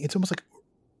it's almost like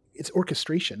it's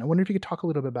orchestration. I wonder if you could talk a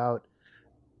little bit about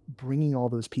bringing all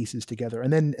those pieces together,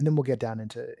 and then we'll get down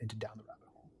into down the rabbit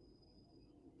hole.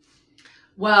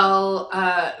 Well,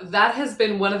 that has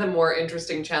been one of the more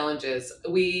interesting challenges.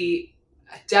 We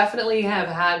definitely have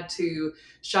had to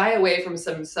shy away from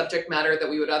some subject matter that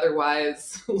we would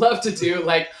otherwise love to do,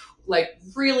 like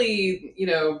really,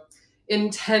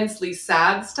 intensely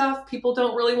sad stuff people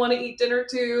don't really want to eat dinner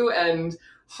to, and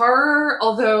Horror,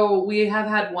 although we have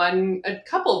had a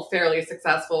couple fairly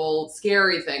successful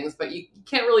scary things, but you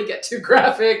can't really get too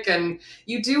graphic, and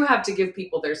you do have to give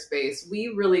people their space. We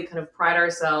really kind of pride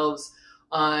ourselves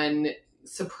on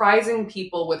surprising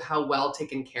people with how well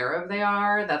taken care of they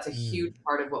are. That's a huge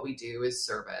part of what we do is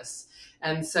service.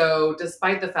 And so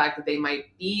despite the fact that they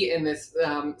might be in this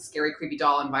scary, creepy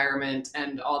doll environment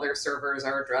and all their servers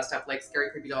are dressed up like scary,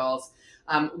 creepy dolls,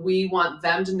 we want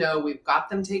them to know we've got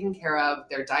them taken care of.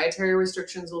 Their dietary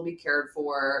restrictions will be cared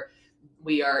for.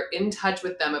 We are in touch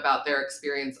with them about their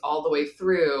experience all the way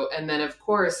through. And then, of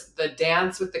course, the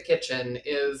dance with the kitchen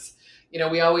is,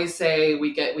 we always say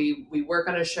we work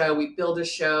on a show, we build a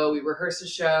show, we rehearse a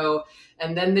show,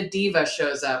 and then the diva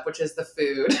shows up, which is the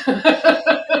food.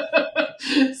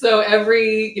 So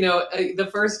the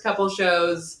first couple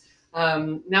shows,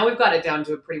 now we've got it down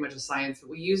to pretty much a science, but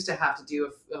we used to have to do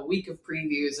a week of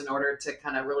previews in order to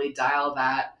kind of really dial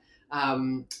that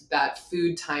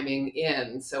food timing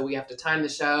in. So we have to time the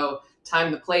show,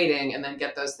 time the plating, and then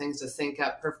get those things to sync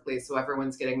up perfectly so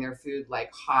everyone's getting their food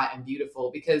like hot and beautiful.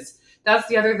 Because that's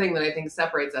the other thing that I think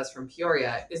separates us from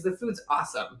Peoria is the food's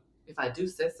awesome, if I do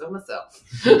say so myself.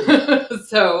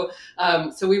 So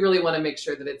we really want to make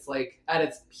sure that it's like at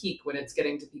its peak when it's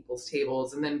getting to people's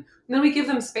tables, and then we give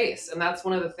them space. And that's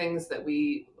one of the things that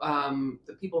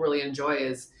that people really enjoy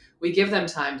is we give them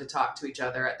time to talk to each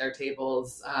other at their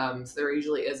tables. So there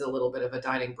usually is a little bit of a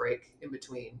dining break in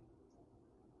between.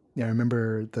 Yeah, I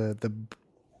remember the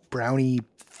brownie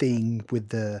thing with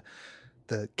the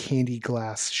candy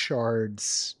glass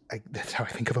shards. That's how I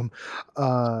think of them.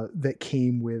 That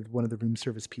came with one of the room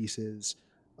service pieces.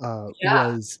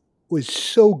 Was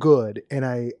so good, and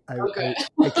I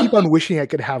keep on wishing I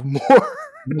could have more.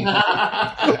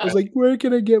 I was like, where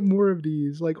can I get more of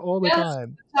these? Like all the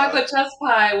time. Chocolate chess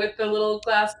pie with the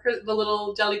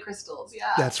little jelly crystals.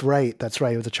 Yeah, that's right.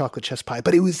 It was a chocolate chess pie,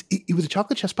 but it was a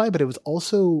chocolate chess pie, but it was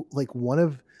also like one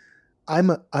of. I'm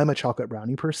a chocolate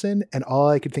brownie person, and all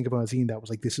I could think of when I was eating that was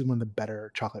like, this is one of the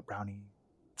better chocolate brownies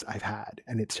I've had,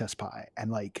 and it's chess pie, and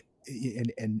like,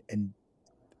 and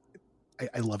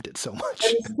I loved it so much.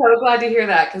 I'm so glad to hear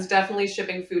that, because definitely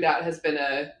shipping food out has been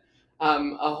a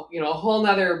whole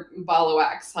nother ball of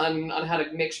wax on how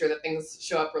to make sure that things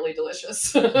show up really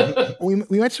delicious. we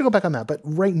might still go back on that, but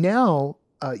right now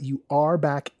you are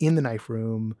back in the knife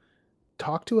room.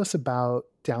 Talk to us about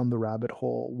Down the Rabbit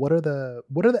Hole. What are the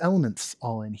elements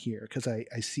all in here? Because I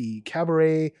see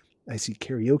cabaret, I see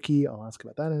karaoke. I'll ask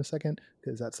about that in a second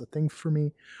because that's a thing for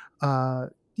me.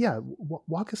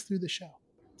 Walk us through the show.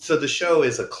 So the show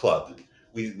is a club.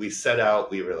 We set out.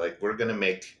 We were like, we're going to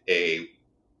make a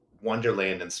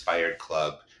Wonderland inspired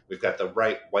club. We've got the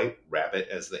White Rabbit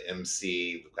as the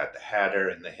MC. We've got the Hatter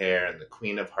and the Hare and the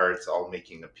Queen of Hearts all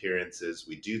making appearances.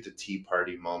 We do the tea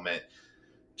party moment,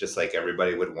 just like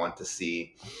everybody would want to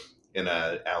see in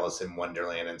a Alice in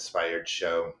Wonderland inspired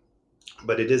show.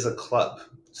 But it is a club.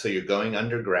 So you're going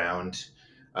underground.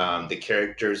 The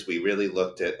characters, we really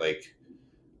looked at like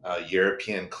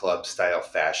European club style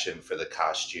fashion for the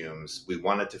costumes. We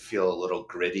wanted to feel a little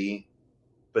gritty,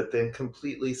 but then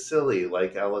completely silly,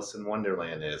 like Alice in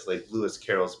Wonderland is. Like Lewis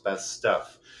Carroll's best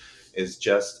stuff is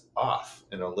just off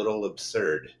and a little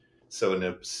absurd. So an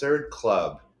absurd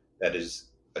club that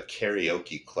is a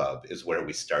karaoke club is where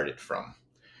we started from.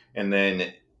 And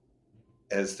then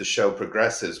as the show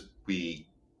progresses, the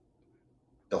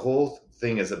whole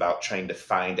thing is about trying to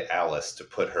find Alice to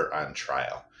put her on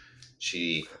trial.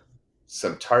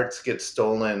 Some tarts get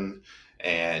stolen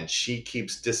and she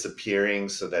keeps disappearing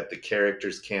so that the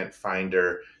characters can't find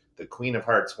her. The Queen of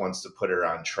Hearts wants to put her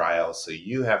on trial, so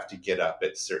you have to get up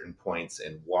at certain points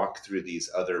and walk through these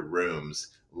other rooms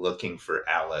looking for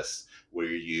Alice, where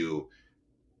you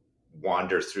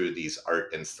wander through these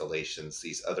art installations,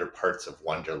 these other parts of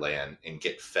Wonderland, and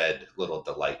get fed little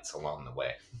delights along the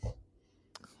way.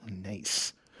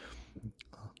 Nice.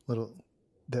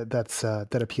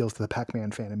 That appeals to the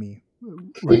Pac-Man fan of me.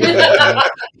 Right.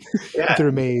 Through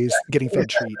a maze, getting fed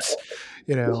treats.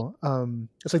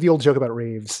 It's like the old joke about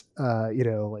raves.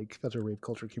 Like that's where rave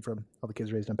culture came from. All the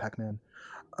kids raised on Pac-Man.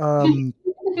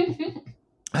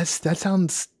 That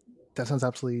sounds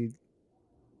absolutely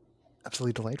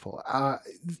delightful.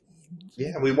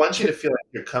 We want you to feel like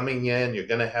you're coming in, you're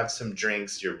going to have some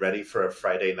drinks, you're ready for a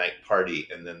Friday night party,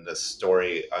 and then the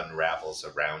story unravels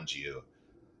around you,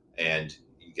 and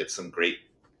you get some great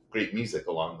music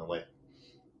along the way.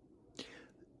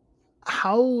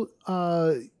 How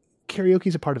karaoke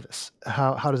is a part of this?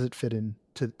 How does it fit in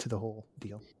to the whole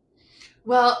deal?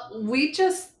 Well, we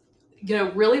just,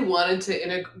 really wanted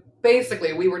to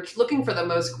basically we were looking for the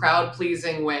most crowd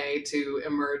pleasing way to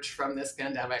emerge from this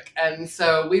pandemic. And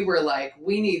so we were like,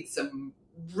 we need some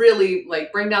really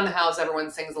like bring down the house,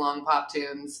 everyone sings along pop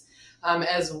tunes,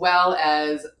 as well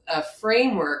as a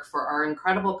framework for our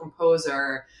incredible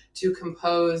composer to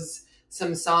compose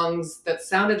some songs that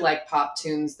sounded like pop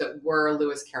tunes that were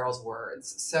Lewis Carroll's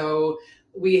words. So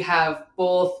we have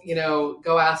both,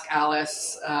 Go Ask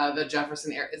Alice, the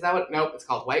Jefferson Air. Is that what? Nope, it's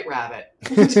called White Rabbit. I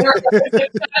mean,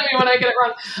 when I get it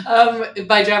wrong,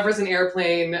 by Jefferson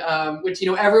Airplane, which,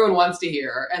 everyone wants to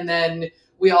hear. And then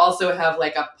we also have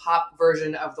like a pop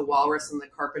version of The Walrus and the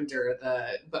Carpenter,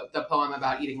 the poem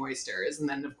about eating oysters. And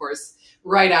then, of course,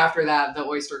 right after that, the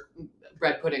oyster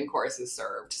bread pudding course is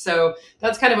served. So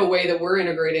that's kind of a way that we're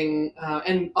integrating,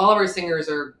 and all of our singers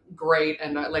are great.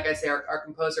 And like I say, our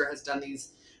composer has done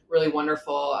these really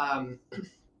wonderful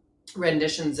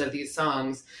renditions of these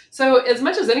songs. So as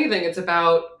much as anything, it's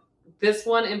about this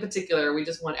one in particular. We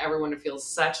just want everyone to feel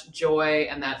such joy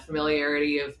and that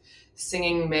familiarity of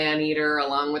singing Man Eater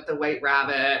along with the White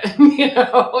Rabbit,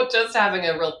 just having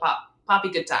a real poppy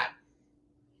good time.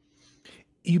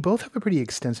 You both have a pretty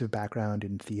extensive background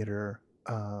in theater,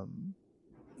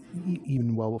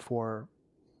 even well before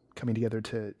coming together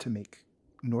to make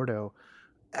Nordo.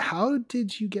 How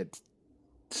did you get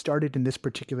started in this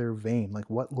particular vein? Like,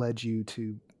 what led you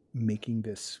to making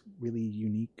this really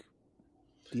unique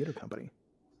theater company?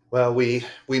 Well, we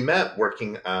met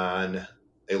working on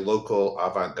a local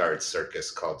avant-garde circus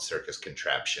called Circus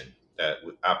Contraption that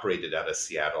operated out of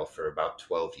Seattle for about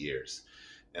 12 years.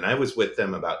 And I was with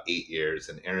them about 8 years,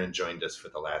 and Aaron joined us for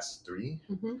the last 3.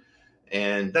 Mm-hmm.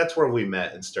 And that's where we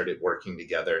met and started working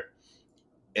together.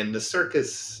 In the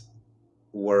circus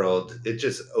world, it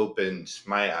just opened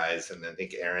my eyes, and I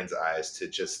think Aaron's eyes, to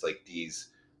just like these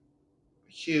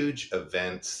huge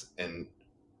events, and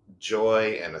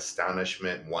joy and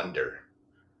astonishment, wonder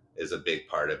is a big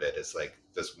part of it. It's like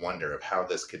this wonder of how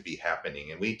this could be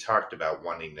happening. And we talked about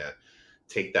wanting to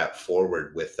take that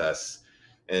forward with us.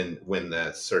 And when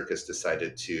the circus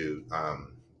decided to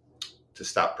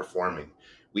stop performing,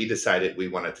 we decided we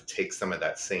wanted to take some of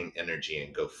that same energy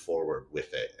and go forward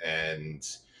with it. And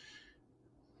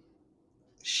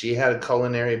she had a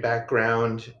culinary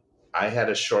background. I had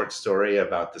a short story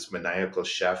about this maniacal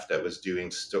chef that was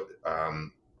doing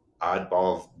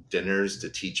oddball dinners to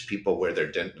teach people where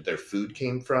their food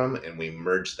came from, and we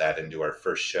merged that into our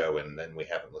first show, and then we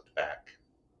haven't looked back.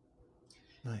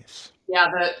 Nice. Yeah,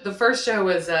 the first show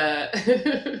was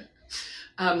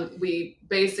we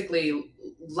basically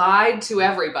lied to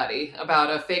everybody about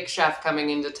a fake chef coming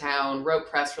into town, wrote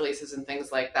press releases and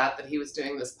things like that he was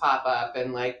doing this pop-up,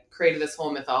 and like created this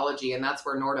whole mythology. And that's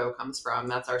where Nordo comes from.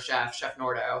 That's our chef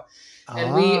Nordo.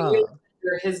 And we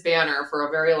were his banner for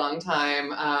a very long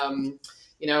time.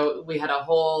 We had a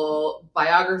whole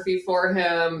biography for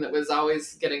him that was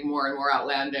always getting more and more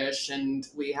outlandish. And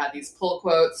we had these pull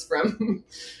quotes from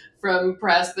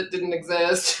press that didn't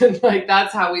exist. And like,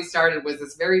 that's how we started, was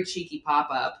this very cheeky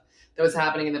pop-up that was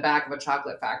happening in the back of a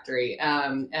chocolate factory.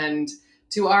 And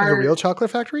to our... Like a real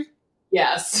chocolate factory?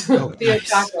 Yes. Oh, Nice.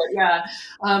 Chocolate, yeah.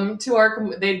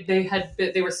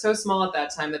 They were so small at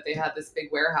that time that they had this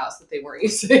big warehouse that they weren't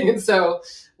using. And so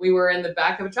we were in the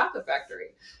back of a chocolate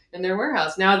factory in their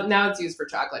warehouse. Now it's used for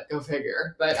chocolate, go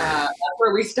figure. But that's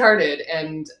where we started.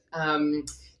 And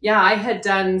I had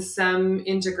done some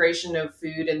integration of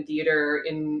food and theater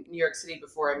in New York City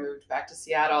before I moved back to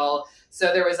Seattle.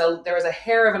 So there was a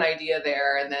hair of an idea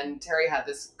there. And then Terry had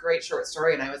this great short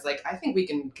story, and I was like, I think we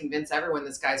can convince everyone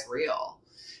this guy's real.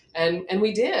 And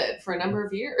we did for a number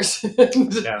of years.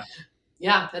 Yeah.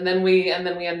 Yeah. And then we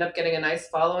ended up getting a nice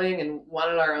following and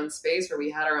wanted our own space where we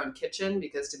had our own kitchen,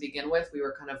 because to begin with, we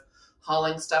were kind of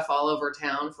hauling stuff all over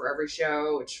town for every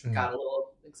show, which got a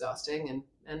little exhausting.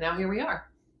 And now here we are.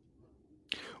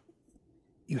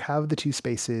 You have the 2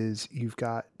 spaces. You've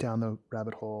got Down the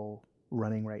Rabbit Hole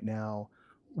running right now.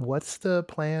 What's the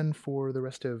plan for the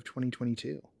rest of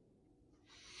 2022?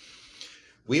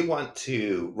 We want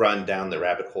to run Down the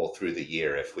Rabbit Hole through the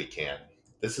year if we can.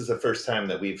 This is the first time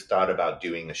that we've thought about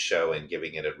doing a show and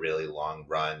giving it a really long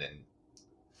run and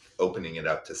opening it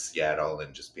up to Seattle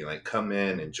and just being like, come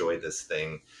in, enjoy this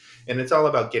thing. And it's all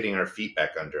about getting our feet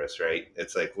back under us, right?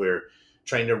 It's like we're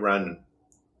trying to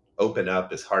open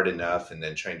up is hard enough, and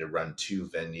then trying to run 2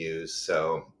 venues.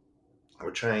 So we're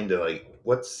trying to like,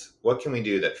 what can we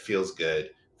do that feels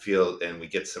good, and we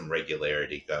get some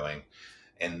regularity going,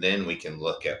 and then we can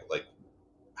look at like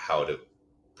how to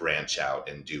branch out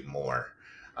and do more.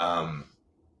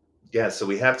 So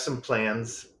we have some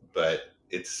plans, but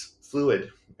it's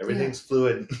fluid. Everything's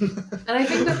fluid. And I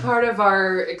think that part of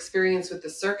our experience with the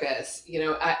circus,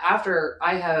 after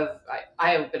I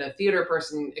have been a theater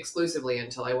person exclusively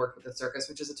until I worked with the circus,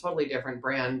 which is a totally different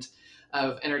brand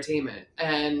of entertainment.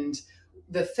 And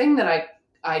the thing that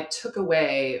I took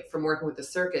away from working with the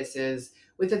circus is,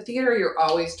 with the theater, you're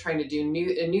always trying to do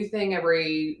a new thing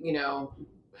every,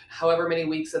 however many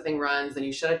weeks the thing runs, then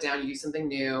you shut it down, you do something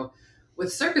new.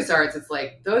 With circus arts, it's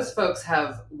like those folks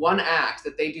have one act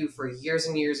that they do for years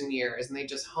and years and years, and they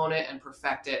just hone it and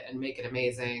perfect it and make it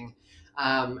amazing.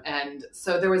 And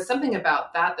so there was something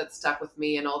about that stuck with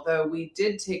me. And although we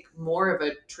did take more of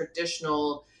a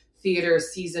traditional theater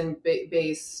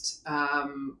season-based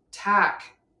tack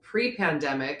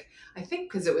pre-pandemic, I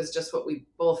think because it was just what we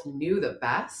both knew the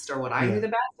best, or what I knew the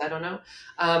best, I don't know.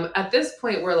 At this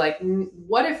point, we're like,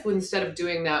 what if instead of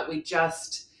doing that, we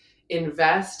just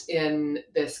invest in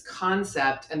this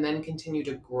concept and then continue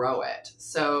to grow it?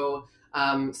 So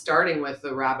starting with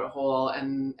the rabbit hole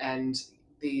and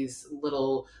these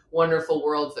little wonderful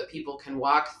worlds that people can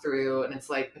walk through. And it's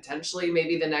like, potentially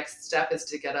maybe the next step is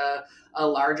to get a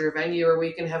larger venue where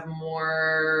we can have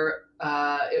more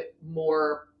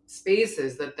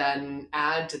spaces that then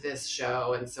add to this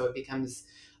show. And so it becomes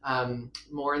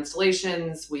more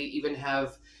installations. We even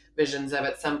have visions of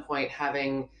at some point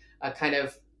having a kind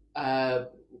of a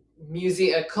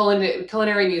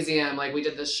culinary museum. Like, we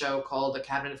did this show called The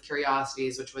Cabinet of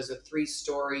Curiosities, which was a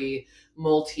 3-story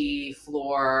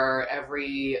multi-floor.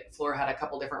 Every floor had a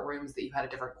couple different rooms that you had a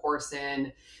different course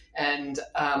in. And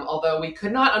although we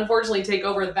could not unfortunately take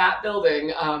over that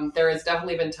building, there has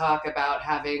definitely been talk about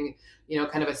having,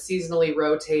 kind of a seasonally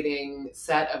rotating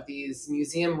set of these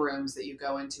museum rooms that you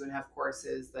go into and have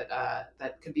courses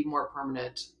that could be more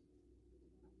permanent.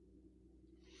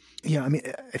 Yeah, I mean,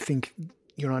 I think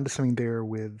you're onto something there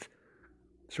with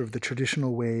sort of the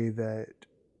traditional way that,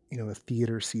 a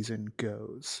theater season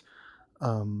goes.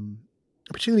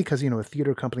 Particularly because, a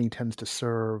theater company tends to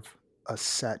serve a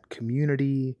set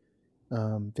community.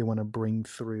 They want to bring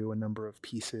through a number of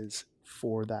pieces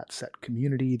for that set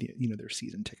community. Their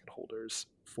season ticket holders,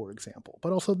 for example.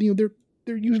 But also, they're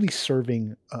usually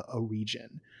serving a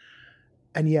region.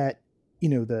 And yet,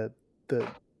 the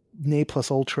ne plus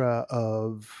ultra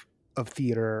of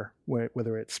theater,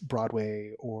 whether it's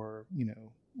Broadway or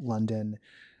London,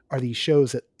 are these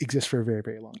shows that exist for a very,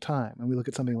 very long time. And we look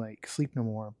at something like Sleep No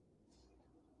More,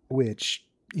 which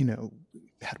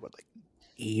had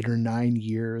 8 or 9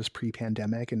 years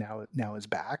pre-pandemic, and now is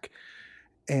back,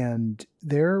 and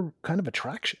they're kind of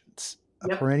attractions,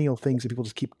 perennial things that people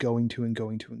just keep going to and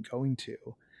going to and going to.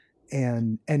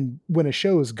 And when a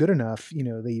show is good enough,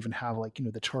 they even have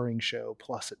the touring show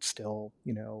plus it's still,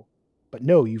 but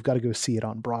no, you've got to go see it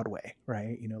on Broadway,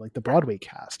 right? Like the Broadway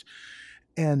cast.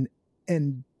 And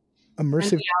immersive.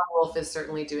 And Meow Wolf is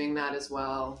certainly doing that as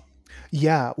well.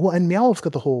 Yeah. Well, and Meow Wolf's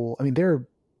got the whole, I mean, they're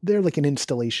like an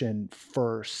installation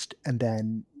first, and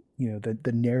then,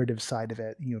 the narrative side of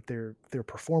it, if they're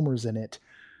performers in it,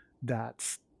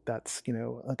 that's a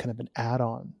kind of an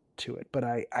add-on to it. But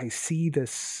I see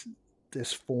this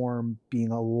form being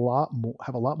have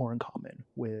a lot more in common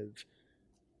with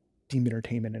themed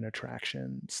entertainment and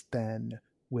attractions than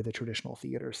with a traditional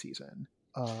theater season.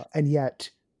 And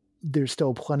yet there's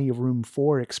still plenty of room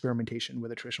for experimentation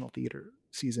with a traditional theater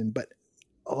season. But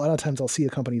a lot of times I'll see a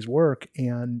company's work,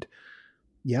 and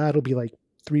it'll be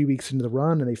 3 weeks into the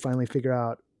run and they finally figure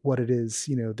out what it is,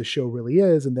 the show really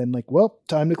is. And then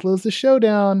time to close the show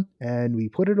down, and we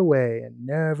put it away and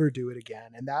never do it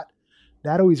again. And that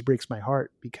always breaks my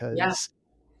heart, because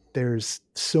there's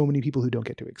so many people who don't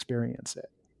get to experience it.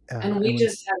 And we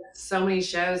just had so many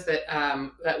shows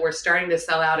that were starting to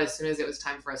sell out as soon as it was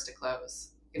time for us to close.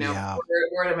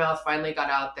 Word of mouth finally got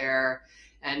out there,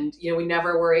 and we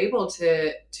never were able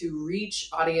to reach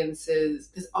audiences,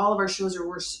 because all of our shows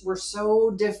were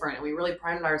so different, and we really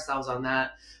prided ourselves on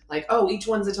that. Each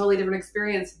one's a totally different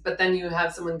experience. But then you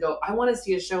have someone go, I want to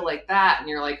see a show like that, and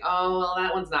you're like, oh, well,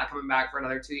 that one's not coming back for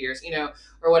another 2 years,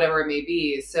 or whatever it may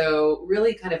be. So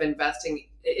really kind of investing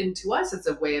into us, it's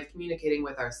a way of communicating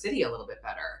with our city a little bit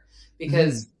better,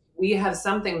 because we have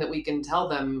something that we can tell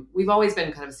them. We've always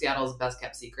been kind of Seattle's best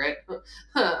kept secret,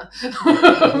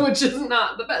 which is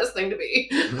not the best thing to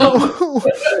be.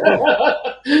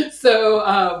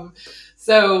 So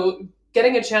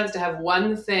getting a chance to have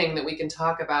one thing that we can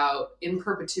talk about in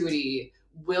perpetuity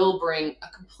will bring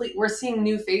we're seeing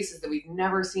new faces that we've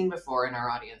never seen before in our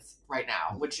audience right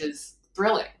now, which is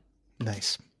thrilling.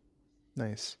 Nice.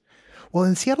 Well,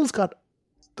 and Seattle's got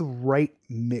the right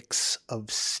mix of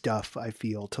stuff, I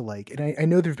feel, to and I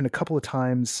know there've been a couple of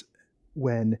times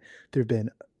when there've been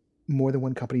more than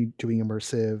one company doing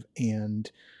immersive,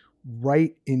 and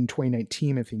right in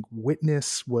 2019, I think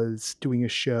Witness was doing a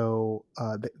show.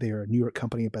 They are a New York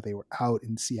company, but they were out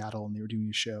in Seattle and they were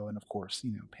doing a show. And of course,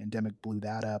 pandemic blew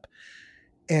that up.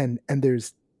 And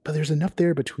there's enough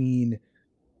there between,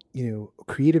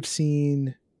 creative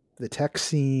scene, the tech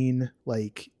scene.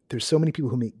 Like, there's so many people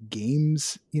who make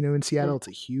games, in Seattle. It's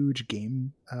a huge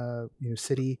game,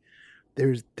 city.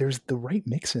 There's the right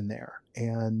mix in there,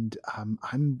 and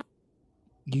I'm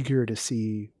eager to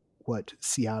see what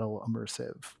Seattle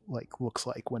immersive looks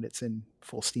like when it's in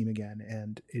full steam again.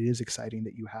 And it is exciting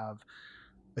that you have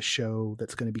a show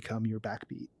that's going to become your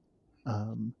backbeat,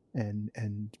 and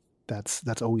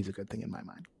that's always a good thing in my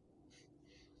mind.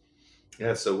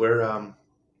 Yeah, so we're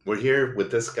here with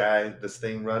this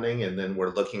thing running, and then we're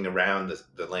looking around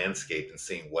the landscape and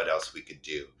seeing what else we could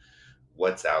do,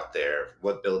 what's out there,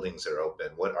 what buildings are open,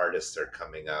 what artists are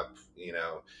coming up,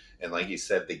 and like you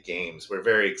said, the games. We're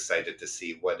very excited to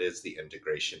see what is the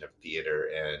integration of theater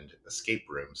and escape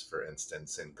rooms, for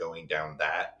instance, and going down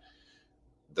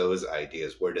those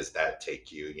ideas. Where does that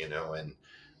take you,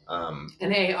 and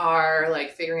AR,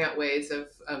 like figuring out ways of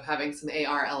having some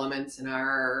AR elements in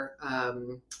our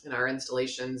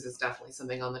installations is definitely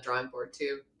something on the drawing board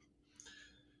too.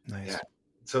 Nice. Yeah.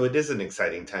 So it is an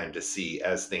exciting time to see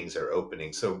as things are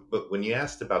opening. So, but when you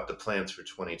asked about the plans for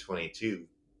 2022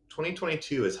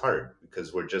 is hard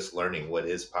because we're just learning what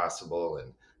is possible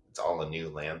and it's all a new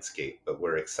landscape, but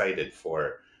we're excited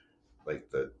for like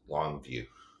the long view.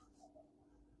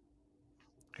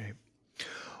 Great.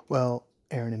 Well,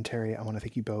 Aaron and Terry, I want to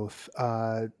thank you both.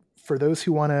 For those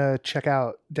who want to check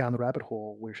out Down the Rabbit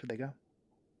Hole, where should they go?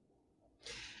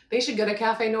 They should go to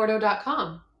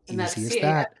cafenordo.com. And that's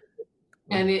that.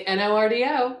 And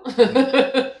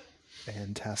NORDO.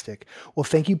 Fantastic. Well,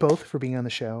 thank you both for being on the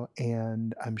show,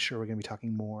 and I'm sure we're going to be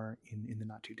talking more in the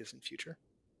not too distant future.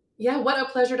 Yeah, what a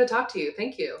pleasure to talk to you.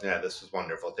 Thank you. Yeah, this was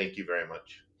wonderful. Thank you very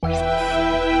much.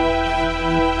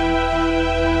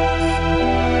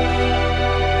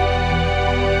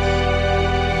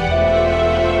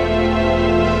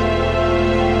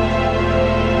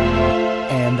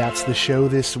 And that's the show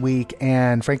this week.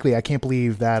 And frankly, I can't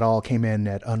believe that all came in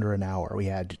at under an hour. We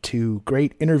had 2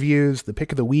 great interviews, the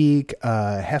pick of the week,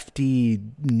 a hefty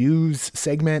news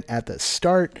segment at the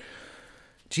start.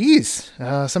 Geez,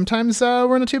 sometimes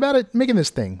we're not too bad at making this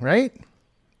thing, right?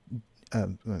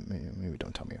 Maybe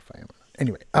don't tell me if I am.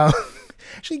 Anyway,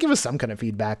 actually give us some kind of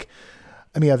feedback.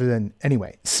 I mean, other than,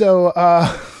 anyway. So,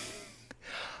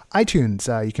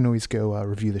 iTunes, you can always go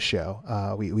review the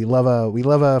show. We love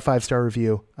a 5-star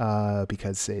review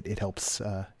because it helps,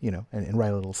 and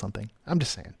write a little something. I'm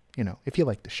just saying, if you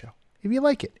like the show, if you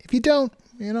like it, if you don't,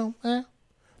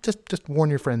 just warn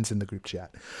your friends in the group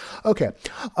chat. Okay.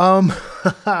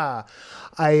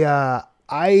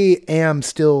 I am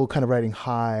still kind of riding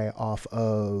high off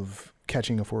of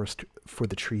catching a forest for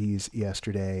the trees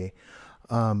yesterday.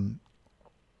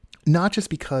 Not just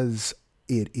because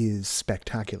it is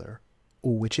spectacular,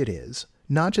 which it is,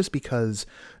 not just because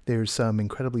there's some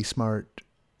incredibly smart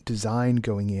design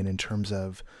going in terms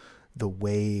of the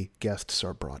way guests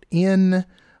are brought in,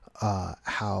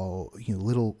 how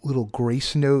little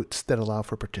grace notes that allow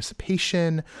for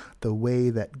participation, the way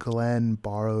that Glenn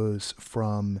borrows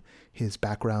from his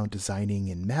background designing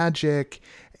in magic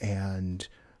and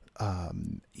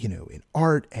in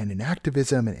art and in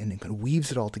activism, and kind of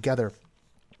weaves it all together.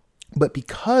 But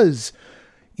because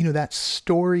that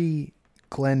story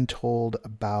Glenn told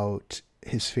about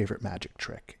his favorite magic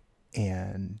trick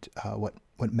and what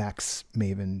Max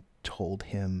Maven told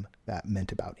him that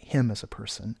meant about him as a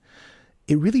person,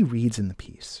 it really reads in the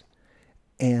piece.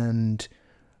 And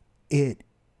it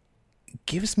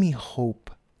gives me hope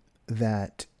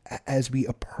that as we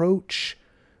approach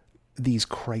these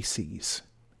crises,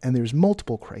 and there's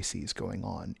multiple crises going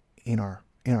on in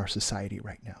our society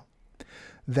right now,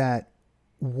 that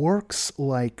works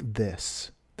like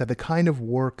this, that the kind of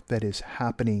work that is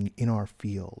happening in our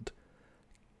field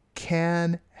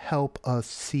can help us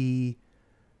see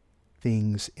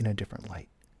things in a different light,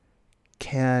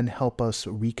 can help us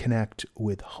reconnect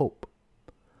with hope.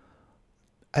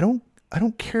 I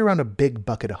don't carry around a big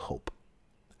bucket of hope.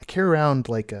 I carry around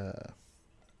like a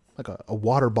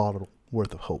water bottle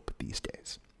worth of hope these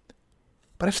days.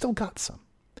 But I've still got some.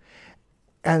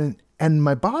 And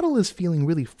my bottle is feeling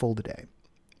really full today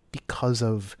because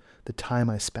of the time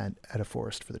I spent at a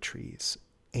forest for the trees.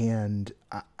 And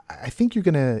I think you're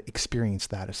going to experience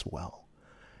that as well.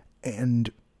 And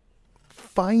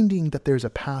finding that there's a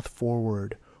path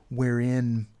forward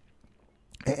wherein,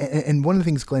 and one of the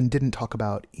things Glenn didn't talk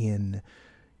about in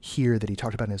here that he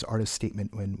talked about in his artist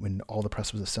statement when all the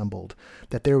press was assembled,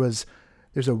 that there's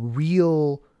a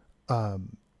real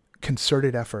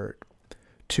concerted effort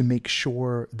to make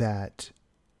sure that,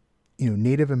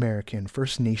 Native American,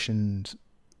 First Nations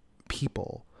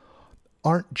people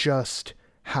aren't just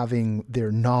having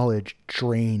their knowledge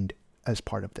drained as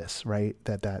part of this, right?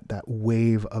 That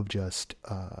wave of just,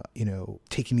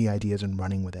 taking the ideas and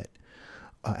running with it,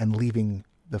 and leaving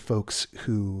the folks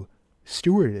who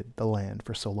stewarded the land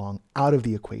for so long out of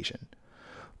the equation.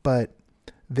 But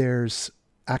there's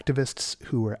activists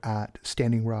who are at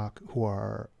Standing Rock who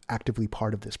are actively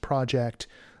part of this project.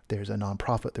 There's a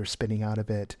nonprofit they're spinning out of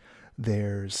it.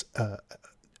 There's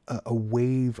a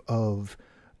wave of,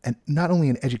 and not only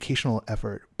an educational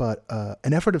effort, but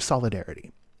an effort of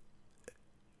solidarity.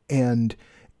 And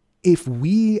if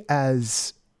we,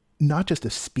 as not just a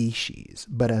species,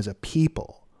 but as a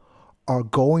people, are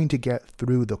going to get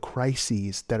through the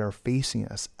crises that are facing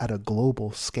us at a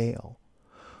global scale,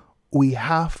 we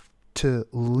have to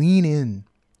lean in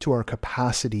to our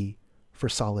capacity for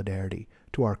solidarity,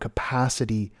 to our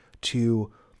capacity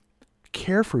to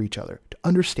care for each other, to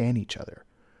understand each other.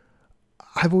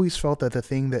 I've always felt that the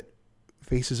thing that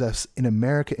faces us in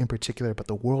America in particular, but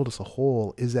the world as a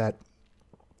whole, is that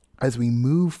as we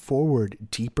move forward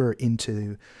deeper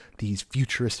into these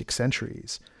futuristic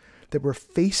centuries, that we're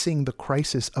facing the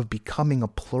crisis of becoming a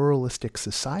pluralistic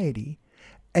society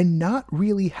and not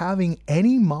really having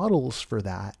any models for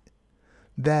that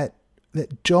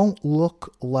don't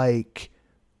look like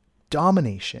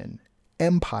domination,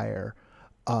 empire,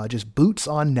 just boots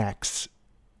on necks.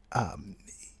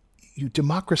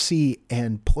 Democracy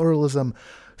and pluralism,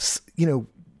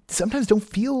 sometimes they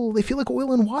feel like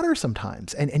oil and water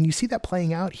sometimes. And you see that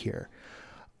playing out here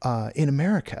in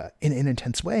America in an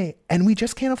intense way. And we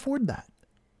just can't afford that.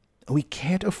 We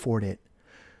can't afford it.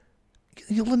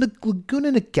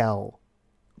 Laguna Niguel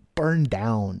burned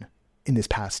down in this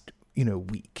past,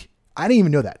 week. I didn't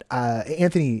even know that.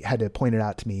 Anthony had to point it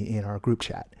out to me in our group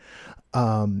chat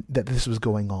that this was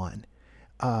going on.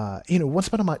 Once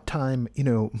upon a time,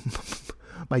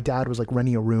 my dad was like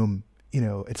renting a room,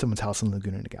 at someone's house in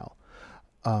Laguna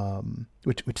Niguel,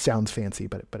 which sounds fancy,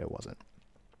 but it wasn't.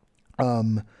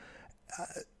 And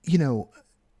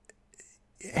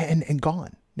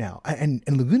gone now. And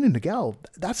Laguna Niguel,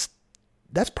 that's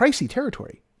pricey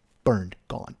territory. Burned,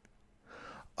 gone.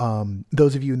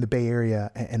 Those of you in the Bay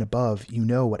Area and above,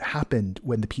 what happened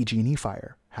when the PG&E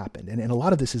fire happened. And a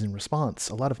lot of this is in response.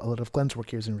 A lot of Glenn's work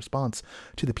here is in response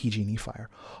to the PG&E fire.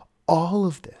 All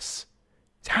of this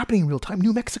is happening in real time.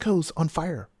 New Mexico's on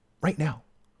fire right now,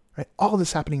 right? All of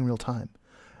this happening in real time.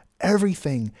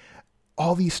 Everything,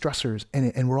 all these stressors,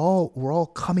 and we're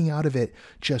all coming out of it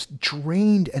just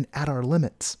drained and at our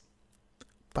limits.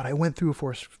 But I went through a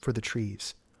forest for the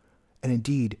trees. And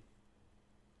indeed,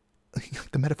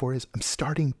 the metaphor is I'm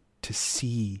starting to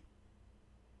see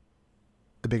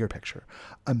the bigger picture.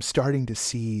 I'm starting to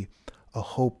see a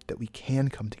hope that we can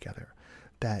come together,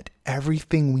 that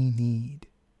everything we need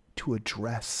to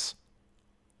address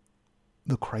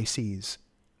the crises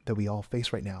that we all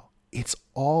face right now, it's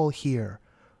all here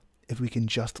if we can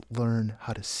just learn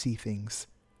how to see things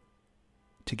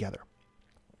together.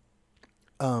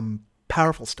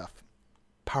 Powerful stuff,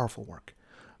 powerful work.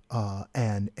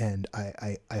 And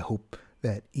I hope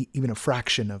that even a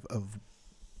fraction of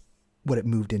what it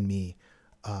moved in me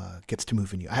gets to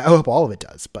move in you. I hope all of it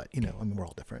does, but we're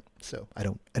all different. So I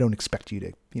don't expect you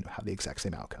to, have the exact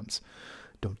same outcomes.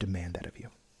 Don't demand that of you.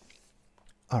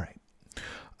 All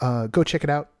right. Go check it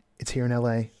out. It's here in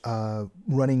LA,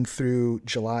 running through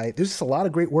July. There's just a lot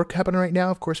of great work happening right now.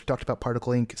 Of course, we talked about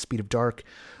Particle Ink, Speed of Dark,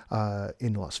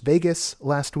 in Las Vegas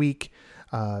last week.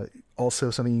 Also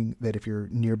something that if you're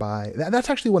nearby, that's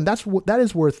actually one that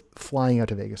is worth flying out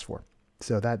to Vegas for.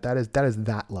 So that is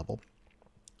that level.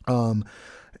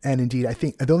 And indeed, I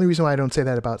think the only reason why I don't say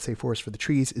that about, say, Forest for the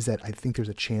Trees is that I think there's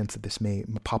a chance that this may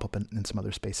pop up in some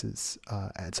other spaces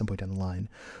at some point down the line.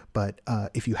 But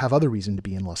if you have other reason to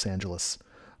be in Los Angeles,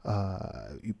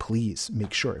 please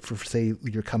make sure. If, say,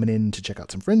 you're coming in to check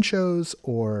out some Fringe shows,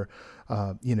 or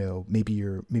maybe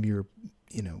you're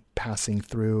passing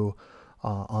through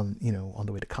on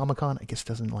the way to Comic-Con. I guess it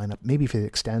doesn't line up. Maybe if it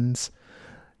extends,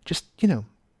 just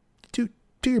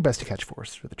do your best to catch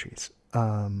Forest for the Trees.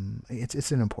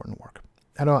 It's an important work.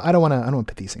 I don't want to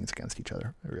pit these things against each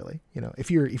other, really.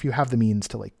 If you have the means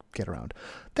to get around,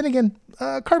 then again,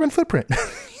 carbon footprint.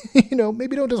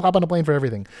 Maybe don't just hop on a plane for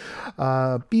everything.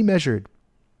 Be measured.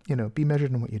 Be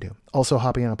measured in what you do. Also,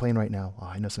 hopping on a plane right now.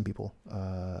 I know some people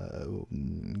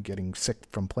getting sick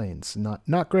from planes.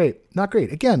 Not great. Not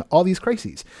great. Again, all these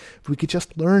crises. If we could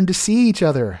just learn to see each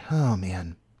other. Oh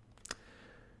man,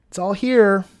 It's all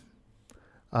here.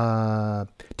 To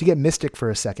get mystic for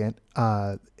a second,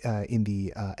 in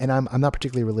the and I'm not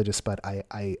particularly religious, but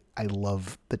I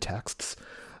love the texts.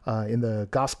 In the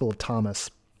Gospel of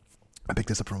Thomas, I picked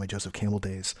this up from my Joseph Campbell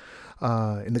days.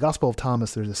 In the Gospel of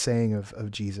Thomas, there's a saying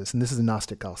of Jesus, and this is a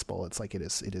Gnostic gospel. It's like it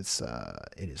is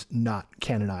not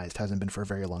canonized, hasn't been for a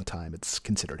very long time. It's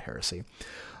considered heresy.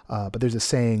 But there's a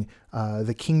saying,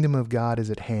 the kingdom of God is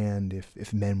at hand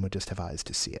if men would just have eyes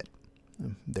to see it.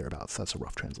 Thereabouts. That's a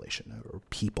rough translation. Or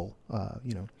people, I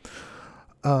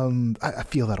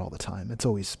feel that all the time. It's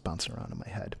always bouncing around in my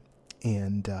head.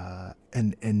 And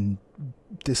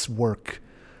this work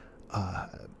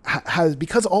has,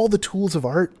 because all the tools of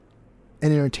art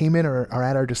and entertainment are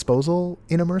at our disposal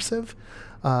in immersive,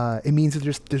 it means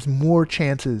that there's more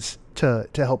chances to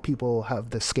help people have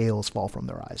the scales fall from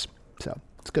their eyes. So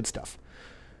it's good stuff.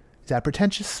 Is that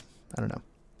pretentious? I don't know.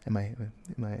 Am I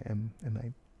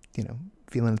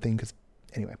feeling a thing? Because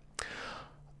anyway,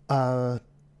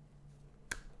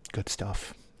 good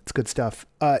stuff. It's good stuff.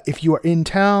 If you are in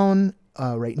town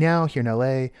right now here in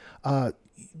LA,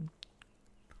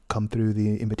 come through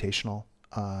the Invitational.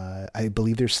 I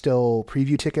believe there's still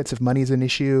preview tickets if money is an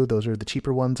issue. Those are the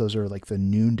cheaper ones. Those are like the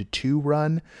noon to 2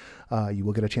 run. You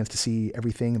will get a chance to see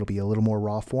everything. It'll be a little more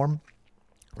raw form.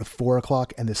 The 4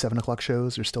 o'clock and the 7 o'clock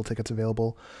shows, there's still tickets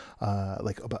available.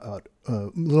 Like about a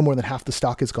little more than half the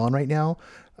stock is gone right now.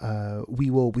 We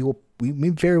may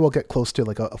very well get close to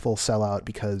like a full sellout,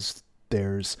 because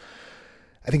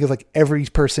I think it's like every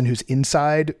person who's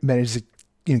inside manages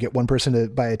to get one person to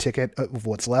buy a ticket of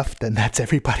what's left, then that's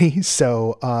everybody.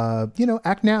 So,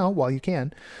 act now while you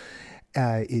can.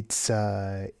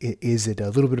 Is it a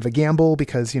little bit of a gamble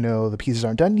because, the pieces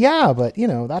aren't done? Yeah, but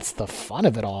that's the fun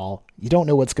of it all. You don't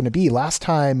know what's going to be. Last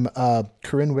time,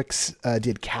 Corinne Wicks,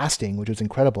 did casting, which was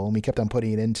incredible. And we kept on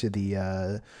putting it into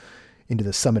the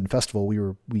Summit Festival.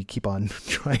 We keep on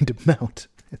trying to mount.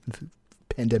 The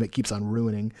pandemic keeps on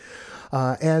ruining.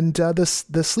 And the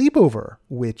sleepover,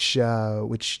 which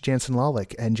Jansen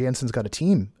Lawlick, and Jansen's got a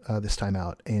team this time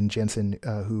out, and Jansen,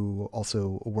 who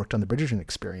also worked on the Bridgerton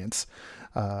experience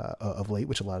of late,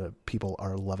 which a lot of people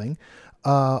are loving.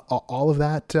 All of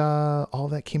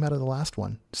that came out of the last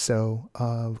one. So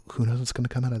who knows what's going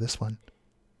to come out of this one?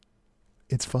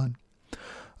 It's fun.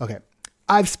 Okay,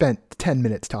 I've spent 10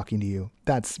 minutes talking to you.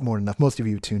 That's more than enough. Most of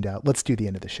you tuned out. Let's do the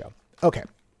end of the show. Okay.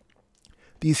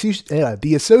 The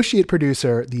associate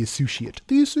producer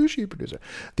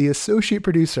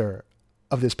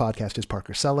of this podcast is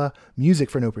Parker Sella.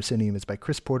 Music for No Proscenium is by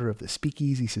Chris Porter of the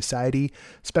Speakeasy Society.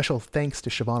 Special thanks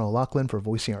to Siobhan O'Loughlin for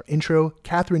voicing our intro.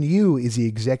 Catherine Yu is the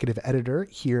executive editor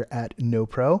here at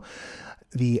NoPro.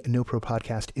 The NoPro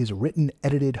podcast is written,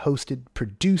 edited, hosted,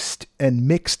 produced, and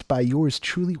mixed by yours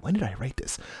truly. When did I write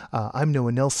this? I'm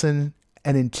Noah Nelson,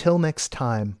 and until next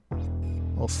time,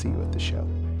 I'll see you at the show.